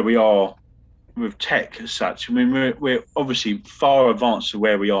where we are with tech as such, I mean, we're obviously far advanced to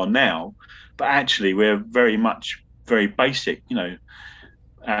where we are now, but actually we're very basic,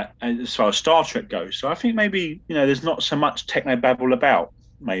 as far as Star Trek goes. So I think maybe, there's not so much technobabble about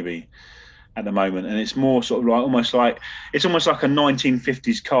maybe at the moment, and it's more sort of almost like a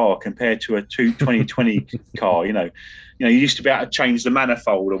 1950s car compared to a 2020 car. You used to be able to change the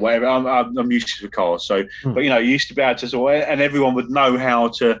manifold or whatever. I'm used to the cars, so but you used to be able to sort of, and everyone would know how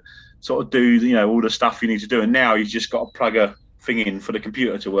to sort of do all the stuff you need to do, and now you've just got to plug a thing in for the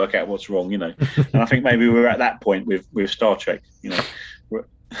computer to work out what's wrong. And I think maybe we're at that point with Star Trek.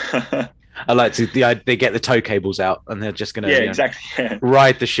 I like to they get the tow cables out and they're just going to exactly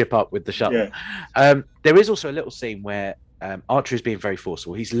ride the ship up with the shuttle. Yeah. There is also a little scene where Archer is being very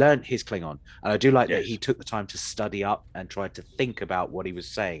forceful. He's learned his Klingon, and I do like that he took the time to study up and tried to think about what he was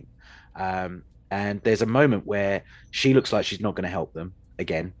saying. And there's a moment where she looks like she's not going to help them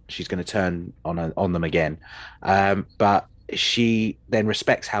again. She's going to turn on them again, but she then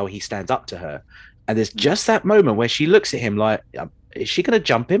respects how he stands up to her. And there's just that moment where she looks at him like, is she going to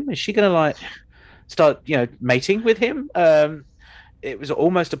jump him? Is she going to like start, mating with him? It was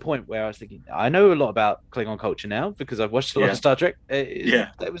almost a point where I was thinking, I know a lot about Klingon culture now because I've watched a lot of Star Trek.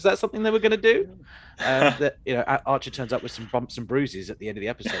 Was that something they were going to do? That Archer turns up with some bumps and bruises at the end of the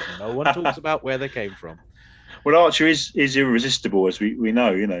episode, and no one talks about where they came from. Well, Archer is irresistible, as we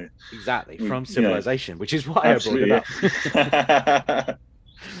know, exactly from Civilization, which is why I brought it up.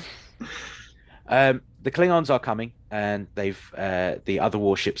 The Klingons are coming, and they've the other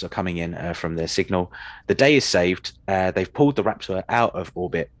warships are coming in from their signal. The day is saved. They've pulled the Raptor out of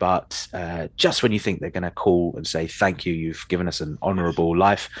orbit, but just when you think they're going to call and say thank you, you've given us an honourable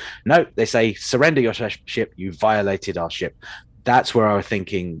life, no, they say surrender your ship. You violated our ship. That's where I was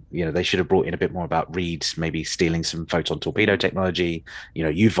thinking, they should have brought in a bit more about Reed, maybe stealing some photon torpedo technology.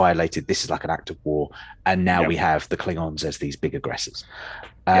 You violated. This is like an act of war, and now we have the Klingons as these big aggressors.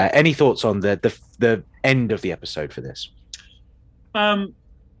 Any thoughts on the end of the episode for this? I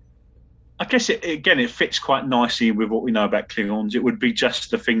guess it fits quite nicely with what we know about Klingons. It would be just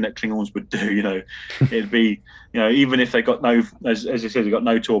the thing that Klingons would do. It'd be even if they got no, as I said, they got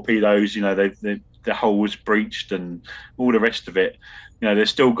no torpedoes. The hull was breached and all the rest of it. They've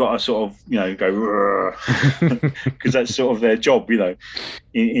still got to sort of go because that's sort of their job.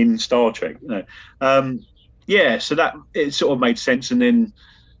 In Star Trek. So that it sort of made sense, and then.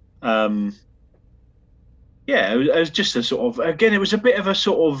 It was just a sort of, again, it was a bit of a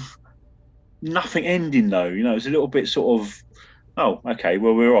sort of nothing ending though. It was a little bit sort of, oh, okay,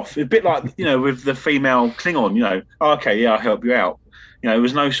 well, we're off. A bit like, with the female Klingon, oh, okay, yeah, I'll help you out. There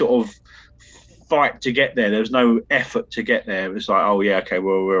was no sort of fight to get there. There was no effort to get there. It was like, oh, yeah, okay,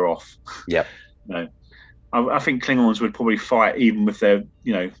 well, we're off. Yeah. I think Klingons would probably fight even with their,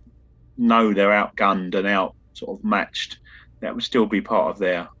 know they're outgunned and out sort of matched. That would still be part of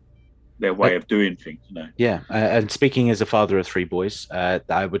their way of doing things, Yeah, and speaking as a father of 3 boys,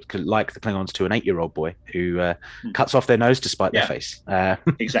 I would like the Klingons to an 8-year-old boy who cuts off their nose to spite their face.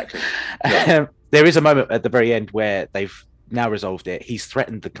 Exactly. There is a moment at the very end where they've now resolved it. He's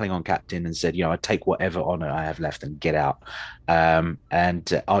threatened the Klingon captain and said, I take whatever honor I have left and get out.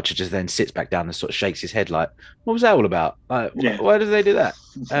 And Archer just then sits back down and sort of shakes his head like, what was that all about? Why did they do that?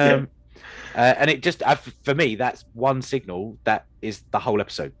 And it just, for me, that's one signal that is the whole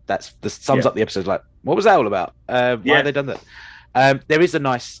episode. That's sums up the episode. Like, what was that all about? Why have they done that? There is a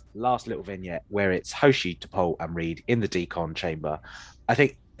nice last little vignette where it's Hoshi, T'Pol, and Reed in the decon chamber. I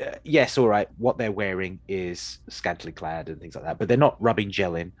think, yes, all right, what they're wearing is scantily clad and things like that, but they're not rubbing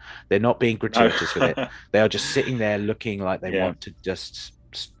gel in. They're not being gratuitous with it. They are just sitting there looking like they want to just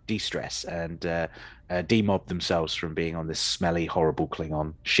de-stress and demob themselves from being on this smelly, horrible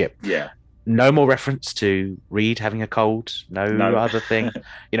Klingon ship. Yeah. No more reference to Reed having a cold. No other thing.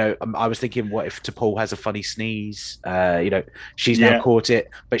 I was thinking, what if T'Pol has a funny sneeze? She's now caught it,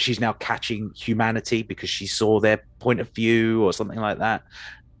 but she's now catching humanity because she saw their point of view or something like that.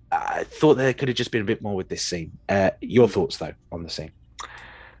 I thought there could have just been a bit more with this scene. Your thoughts, though, on the scene?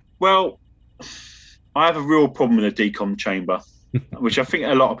 Well, I have a real problem with the decom chamber, which I think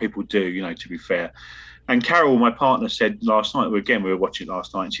a lot of people do, to be fair. And Carol, my partner, said last night, we were watching it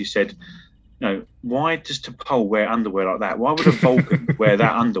last night, and she said, why does T'Pol wear underwear like that? Why would a Vulcan wear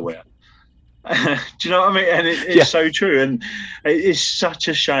that underwear? Do you know what I mean? And it's so true. And it's such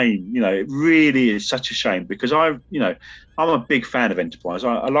a shame, it really is such a shame because I'm a big fan of Enterprise.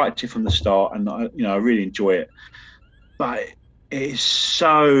 I liked it from the start and I really enjoy it. But it is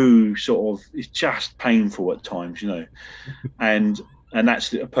so it's just painful at times, and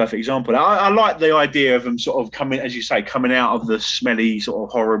that's a perfect example. I like the idea of them sort of coming out of the smelly, sort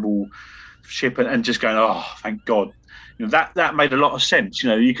of horrible ship and just going, oh, thank God. That made a lot of sense.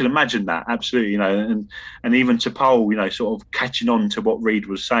 You can imagine that, absolutely, and even T'Pol, sort of catching on to what Reed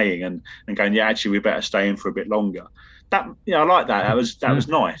was saying and going, yeah, actually, we better stay in for a bit longer. That, I like that. That was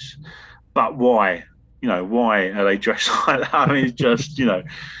nice. But why? Why are they dressed like that? I mean, it's just,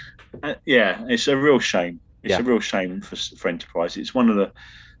 it's a real shame. It's a real shame for Enterprise. It's one of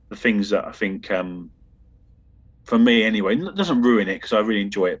the things that I think, for me anyway, it doesn't ruin it because I really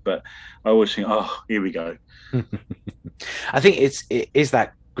enjoy it, but I always think, oh, here we go. I think it is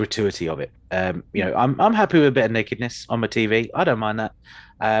that gratuity of it. I'm happy with a bit of nakedness on my TV. I don't mind that.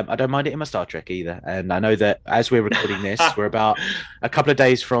 I don't mind it in my Star Trek either. And I know that as we're recording this, we're about a couple of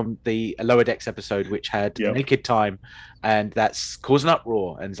days from the Lower Decks episode, which had Naked Time, and that's caused an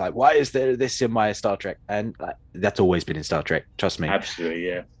uproar. And it's like, why is there this in my Star Trek? And that's always been in Star Trek. Trust me. Absolutely,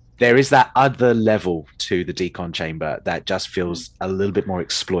 yeah. There is that other level to the decon chamber that just feels a little bit more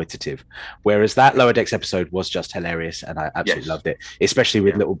exploitative, whereas that Lower Decks episode was just hilarious, and I absolutely loved it, especially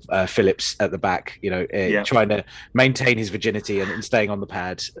with little Phillips at the back, trying to maintain his virginity and staying on the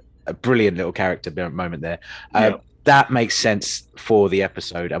pad. A brilliant little character moment there. That makes sense for the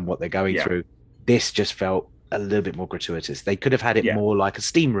episode and what they're going through. This just felt a little bit more gratuitous. They could have had it more like a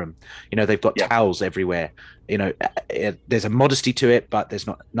steam room. They've got towels everywhere. There's a modesty to it, but there's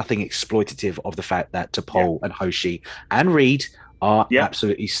nothing exploitative of the fact that T'Pol and Hoshi and Reed are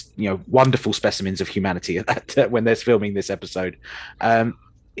absolutely, wonderful specimens of humanity when they're filming this episode.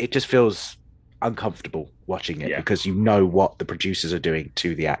 It just feels uncomfortable watching it because you know what the producers are doing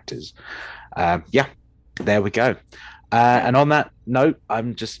to the actors. There we go. And on that note,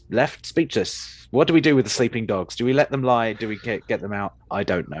 I'm just left speechless. What do we do with the sleeping dogs? Do we let them lie? Do we get them out? I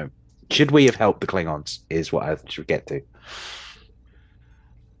don't know. Should we have helped the Klingons is what I should get to.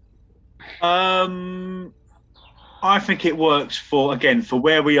 I think it works for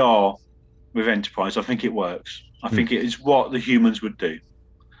where we are with Enterprise. I think it works. I think it is what the humans would do.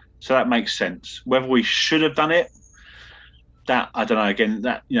 So that makes sense. Whether we should have done it, that I don't know. Again,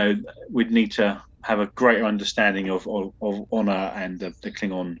 that we'd need to have a greater understanding of honor and the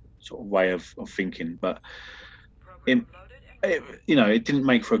Klingon sort of way of thinking. But it didn't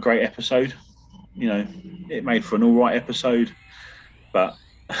make for a great episode. It made for an all right episode, but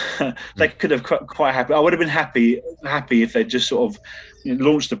they could have quite happy. I would have been happy if they just sort of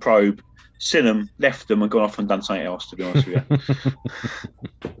launched the probe, seen them, left them, and gone off and done something else. To be honest with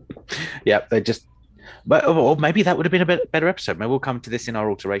you. They just. But or maybe that would have been a better episode. Maybe we'll come to this in our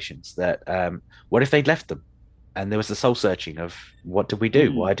alterations. That what if they'd left them, and there was the soul searching of what did we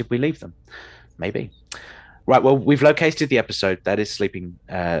do? Why did we leave them? Maybe. Right. Well, we've located the episode that is sleeping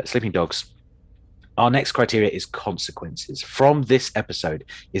dogs. Our next criteria is consequences from this episode.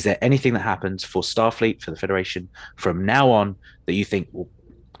 Is there anything that happens for Starfleet, for the Federation, from now on that you think will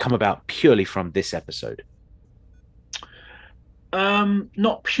come about purely from this episode?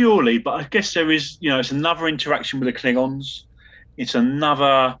 Not purely, but I guess there is, it's another interaction with the Klingons. It's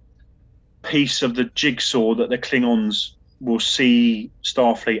another piece of the jigsaw that the Klingons will see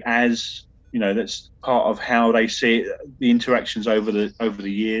Starfleet as, that's part of how they see it, the interactions over the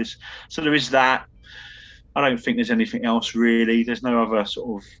years. So there is that. I don't think there's anything else really. There's no other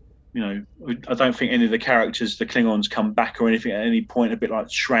sort of, I don't think any of the characters, the Klingons, come back or anything at any point, a bit like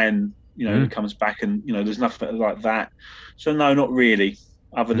Shran, comes back and, there's nothing like that. So no, not really,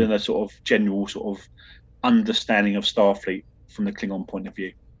 other than a sort of general sort of understanding of Starfleet from the Klingon point of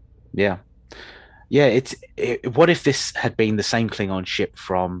view. Yeah. What if this had been the same Klingon ship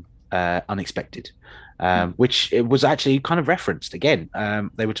from Unexpected, which it was actually kind of referenced again.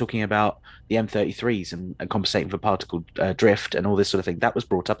 They were talking about the M33s and compensating for particle drift and all this sort of thing. That was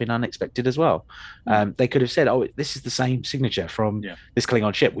brought up in Unexpected as well. They could have said, "Oh, this is the same signature from this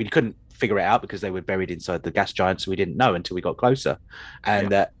Klingon ship." We couldn't figure it out because they were buried inside the gas giant, so we didn't know until we got closer.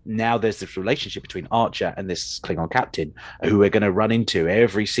 And now there's this relationship between Archer and this Klingon captain who we're going to run into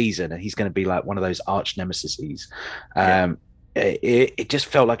every season, and he's going to be like one of those arch nemesises. It just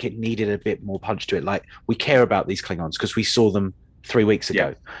felt like it needed a bit more punch to it. Like, we care about these Klingons because we saw them 3 weeks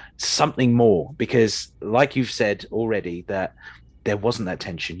ago. Something more, because like you've said already, that there wasn't that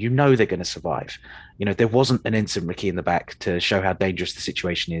tension. They're going to survive. There wasn't an Ensign Ricky in the back to show how dangerous the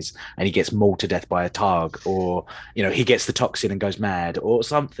situation is, and he gets mauled to death by a Targ, or he gets the toxin and goes mad, or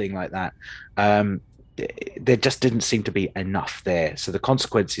something like that. There just didn't seem to be enough there. So the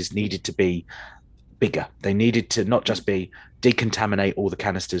consequences needed to be bigger. They needed to not just be decontaminate all the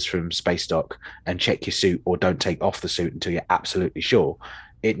canisters from space dock and check your suit, or don't take off the suit until you're absolutely sure.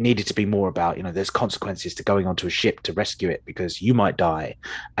 It needed to be more about, there's consequences to going onto a ship to rescue it because you might die,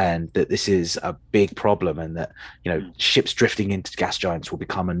 and that this is a big problem, and that, ships drifting into gas giants will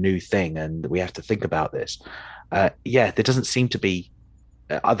become a new thing, and we have to think about this. There doesn't seem to be,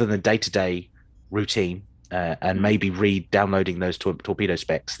 other than day-to-day routine, and maybe Reed downloading those torpedo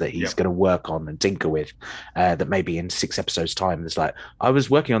specs that he's going to work on and tinker with, that maybe in 6 episodes time it's like, I was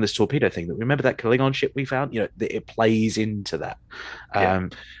working on this torpedo thing, that remember that Klingon ship we found, it plays into that. I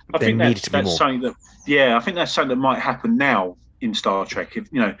think that's something that I think that's something that might happen now in Star Trek. If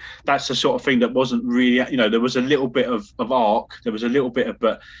that's the sort of thing that wasn't really, there was a little bit of arc, there was a little bit of,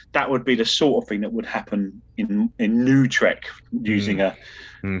 but that would be the sort of thing that would happen in new Trek, using a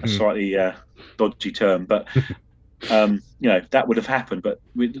slightly dodgy term, but that would have happened, but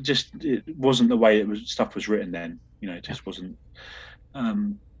it wasn't the way stuff was written then. It just wasn't.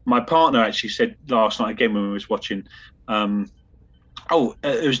 My partner actually said last night again when we was watching. It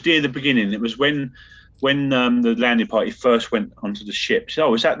was near the beginning. It was when the landing party first went onto the ship.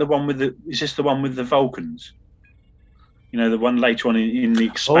 So, is this the one with the Vulcans? The one later on in the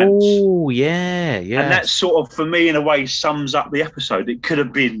Expanse. Oh, yeah. And that sort of, for me, in a way, sums up the episode. It could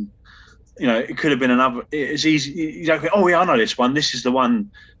have been, another. It's easy. You don't go, oh yeah, I know this one. This is the one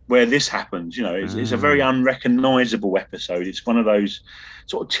where this happens. It's a very unrecognisable episode. It's one of those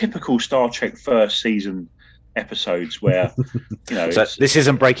sort of typical Star Trek first season episodes where, So this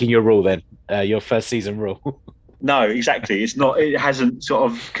isn't breaking your rule then, your first season rule. No, exactly. It's not. It hasn't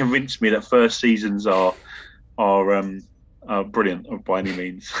sort of convinced me that first seasons are brilliant by any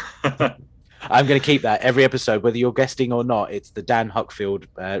means. I'm going to keep that every episode, whether you're guesting or not. It's the Dan Huckfield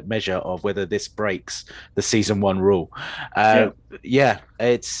measure of whether this breaks the season 1 rule.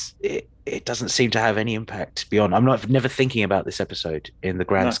 It doesn't seem to have any impact beyond. I'm never thinking about this episode in the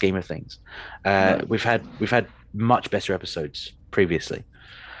grand scheme of things. We've had much better episodes previously.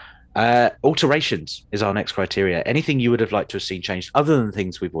 Alterations is our next criteria. Anything you would have liked to have seen changed, other than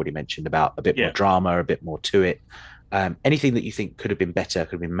things we've already mentioned about a bit more drama, a bit more to it. Anything that you think could have been better,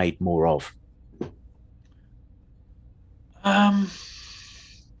 could have been made more of.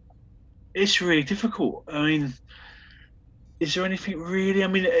 It's really difficult. I mean, is there anything really? I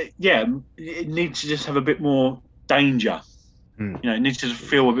mean, it needs to just have a bit more danger. It needs to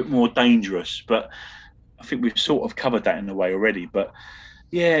feel a bit more dangerous. But I think we've sort of covered that in a way already. But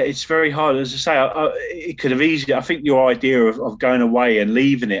yeah, it's very hard. As I say, it could have easily. I think your idea of going away and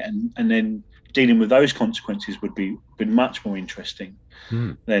leaving it and then dealing with those consequences would be much more interesting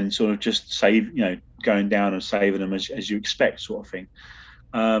than sort of just going down and saving them as you expect, sort of thing.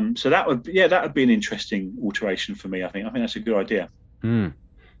 So that would be an interesting alteration for me. I think that's a good idea.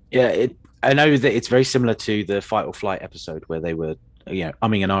 Yeah, I know that it's very similar to the Fight or Flight episode where they were,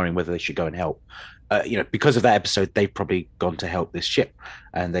 umming and ahhing whether they should go and help. Because of that episode, they've probably gone to help this ship,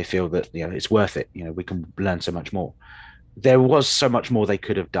 and they feel that it's worth it. We can learn so much more. There was so much more they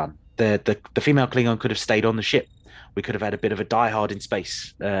could have done. The female Klingon could have stayed on the ship. We could have had a bit of a Die Hard in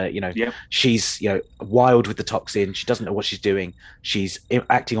space. She's wild with the toxin. She doesn't know what she's doing. She's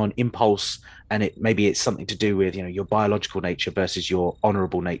acting on impulse, and maybe it's something to do with your biological nature versus your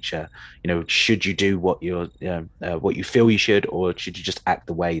honorable nature. Should you do what you feel you should, or should you just act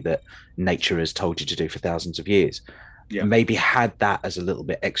the way that nature has told you to do for thousands of years? Maybe had that as a little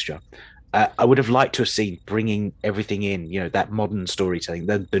bit extra. I would have liked to have seen bringing everything in, that modern storytelling,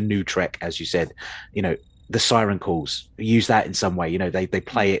 the new Trek, as you said, the siren calls, use that in some way. They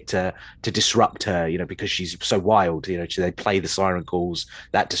play it to disrupt her, because she's so wild. They play the siren calls,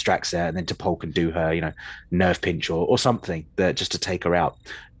 that distracts her, and then T'Pol can do her, nerve pinch or something just to take her out,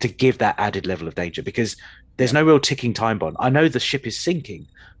 to give that added level of danger. Because there's no real ticking time bomb. I know the ship is sinking,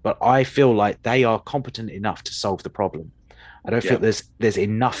 but I feel like they are competent enough to solve the problem. I don't feel there's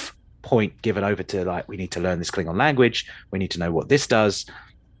enough point given over to we need to learn this Klingon language. We need to know what this does.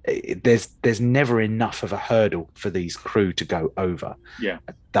 There's never enough of a hurdle for these crew to go over.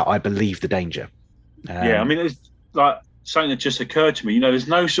 That I believe the danger. I mean, it's like something that just occurred to me. There's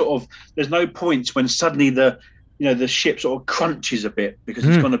no points when suddenly the ship sort of crunches a bit because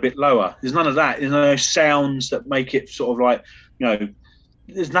it's gone a bit lower. There's none of that. There's no sounds that make it sort of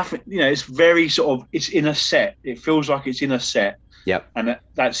there's nothing. It's very sort of, it's in a set. It feels like it's in a set. And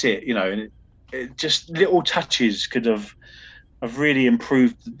that's it. And it just little touches could have really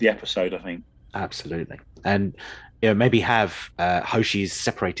improved the episode, I think. Absolutely. And maybe have Hoshi's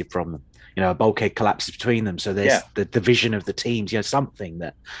separated from them. A bulkhead collapses between them, so there's the division of the teams. Something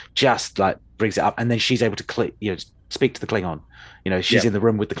that just brings it up, and then she's able to speak to the Klingon. She's in the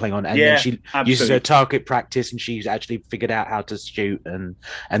room with the Klingon, and then she uses her target practice, and she's actually figured out how to shoot and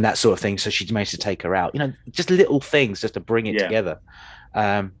that sort of thing. So she managed to take her out. Just little things just to bring it together.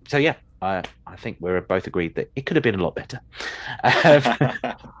 I think we're both agreed that it could have been a lot better.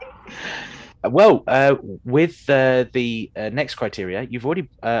 Well, with the next criteria, you've already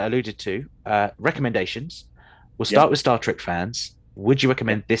alluded to recommendations. We'll start with Star Trek fans. Would you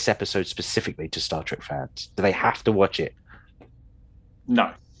recommend this episode specifically to Star Trek fans? Do they have to watch it?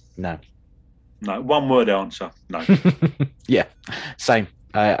 No. One word answer. No. Yeah, same.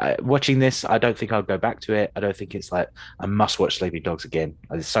 Watching this, I don't think I'll go back to it. I don't think it's I must watch Sleeping Dogs again.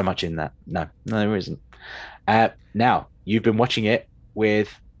 There's so much in that. No, there isn't. Now, you've been watching it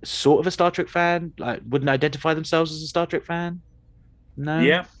with sort of a Star Trek fan, wouldn't identify themselves as a Star Trek fan? No?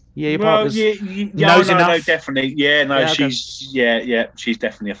 Yeah. Yeah, your partner's knows enough. No, definitely. Yeah, no, okay. she's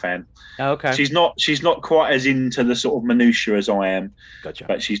definitely a fan. Okay. She's not quite as into the sort of minutiae as I am. Gotcha.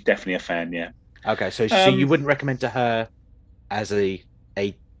 But she's definitely a fan. Yeah. Okay, so you wouldn't recommend to her as a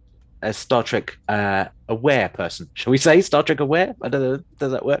Star Trek aware person, shall we say? Star Trek aware? I don't know.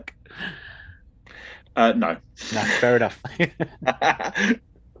 Does that work? No. No, fair enough.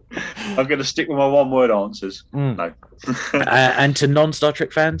 I'm going to stick with my one-word answers. No. And to non-Star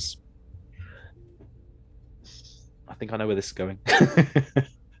Trek fans, I think I know where this is going.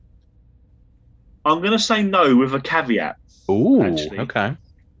 I'm going to say no with a caveat. Ooh, actually. Okay.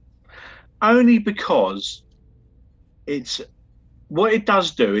 Only because what it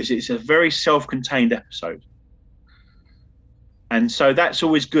does do is it's a very self-contained episode. And so that's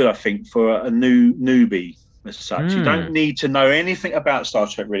always good, I think, for a newbie as such. You don't need to know anything about Star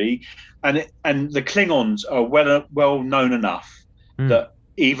Trek really, and the Klingons are well known enough that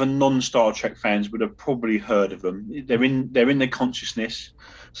even non-Star Trek fans would have probably heard of them. They're in their consciousness,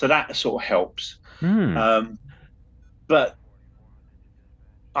 so that sort of helps. But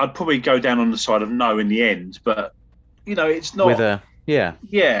I'd probably go down on the side of no in the end. But it's not. Yeah.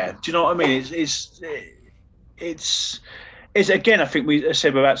 Do you know what I mean? It's again. I think we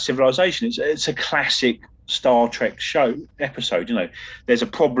said about Civilization. It's a classic Star Trek episode. There's a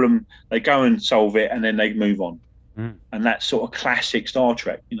problem, they go and solve it, and then they move on, and that's sort of classic Star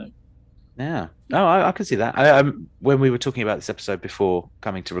Trek. Yeah. No, I can see that. When we were talking about this episode before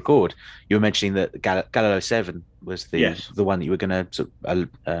coming to record, you were mentioning that Galileo 7 was the one that you were going to sort of,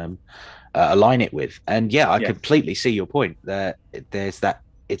 align it with, and I completely see your point. That there's that.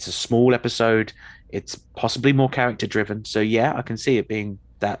 It's a small episode. It's possibly more character driven. So I can see it being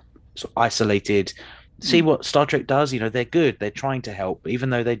that sort of isolated. See what Star Trek does. They're good. They're trying to help, even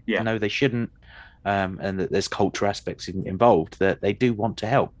though they know they shouldn't, and that there's culture aspects involved that they do want to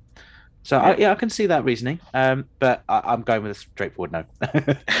help. So I can see that reasoning. But I'm going with a straightforward no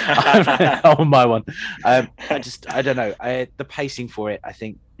on my one. I don't know. The pacing for it, I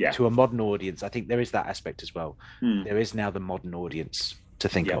think, to a modern audience, I think there is that aspect as well. There is now the modern audience to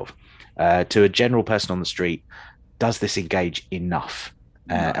think of. To a general person on the street, does this engage enough?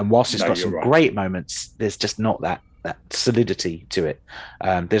 And whilst it's got some great moments, there's just not that solidity to it.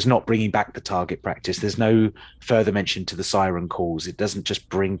 There's not bringing back the target practice. There's no further mention to the siren calls. It doesn't just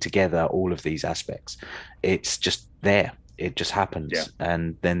bring together all of these aspects. It's just there. It just happens,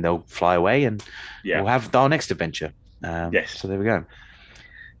 and then they'll fly away, and we'll have our next adventure. So there we go.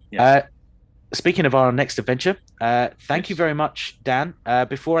 Speaking of our next adventure, thank you very much, Dan.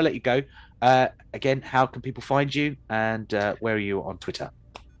 Before I let you go, again, how can people find you, and where are you on Twitter?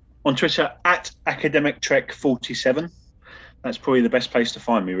 On Twitter @AcademicTrek47. That's probably the best place to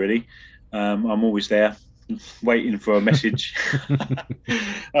find me, really. I'm always there, waiting for a message. So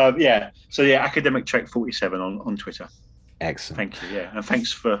AcademicTrek47 on Twitter. Excellent. Thank you. And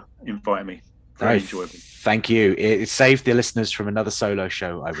thanks for inviting me. Very enjoyable. Thank you. It saved the listeners from another solo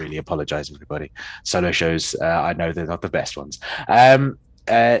show. I really apologize, everybody. Solo shows, I know they're not the best ones.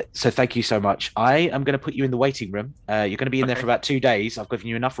 So thank you so much. I am going to put you in the waiting room. You're going to be in there for about 2 days. I've given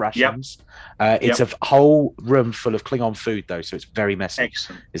you enough rations. It's a whole room full of Klingon food, though, so it's very messy.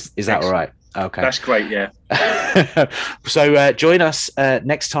 Excellent. Is that all right? Okay. That's great, yeah. So join us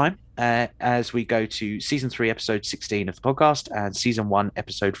next time as we go to Season 3, Episode 16 of the podcast, and Season 1,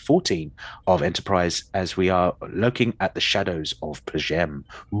 Episode 14 of Enterprise, as we are looking at the shadows of P'Jem.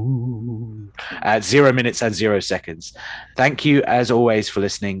 At 0 minutes and 0 seconds. Thank you, as always, for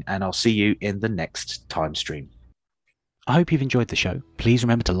listening, and I'll see you in the next time stream. I hope you've enjoyed the show. Please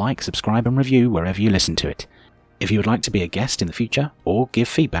remember to like, subscribe, and review wherever you listen to it. If you would like to be a guest in the future or give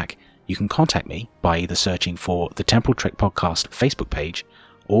feedback, you can contact me by either searching for the Temporal Trek Podcast Facebook page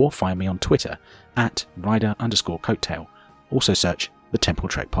or find me on Twitter @Rider_Coattail. Also search the Temporal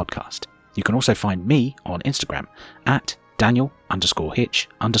Trek Podcast. You can also find me on Instagram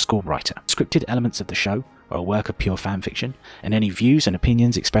 @Daniel_Hitch_writer. Scripted elements of the show are a work of pure fanfiction, and any views and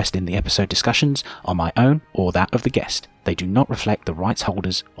opinions expressed in the episode discussions are my own or that of the guest. They do not reflect the rights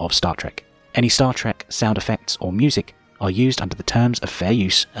holders of Star Trek. Any Star Trek sound effects or music are used under the terms of fair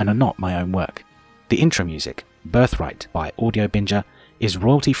use and are not my own work. The intro music, Birthright by Audio Binger, is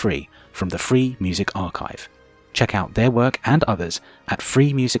royalty-free from the Free Music Archive. Check out their work and others at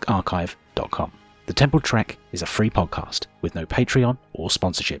freemusicarchive.com. The Temporal Trek is a free podcast with no Patreon or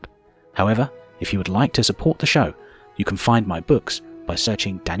sponsorship. However, if you would like to support the show, you can find my books by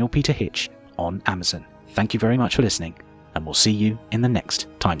searching Daniel Peter Hitch on Amazon. Thank you very much for listening, and we'll see you in the next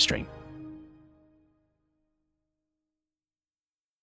time stream.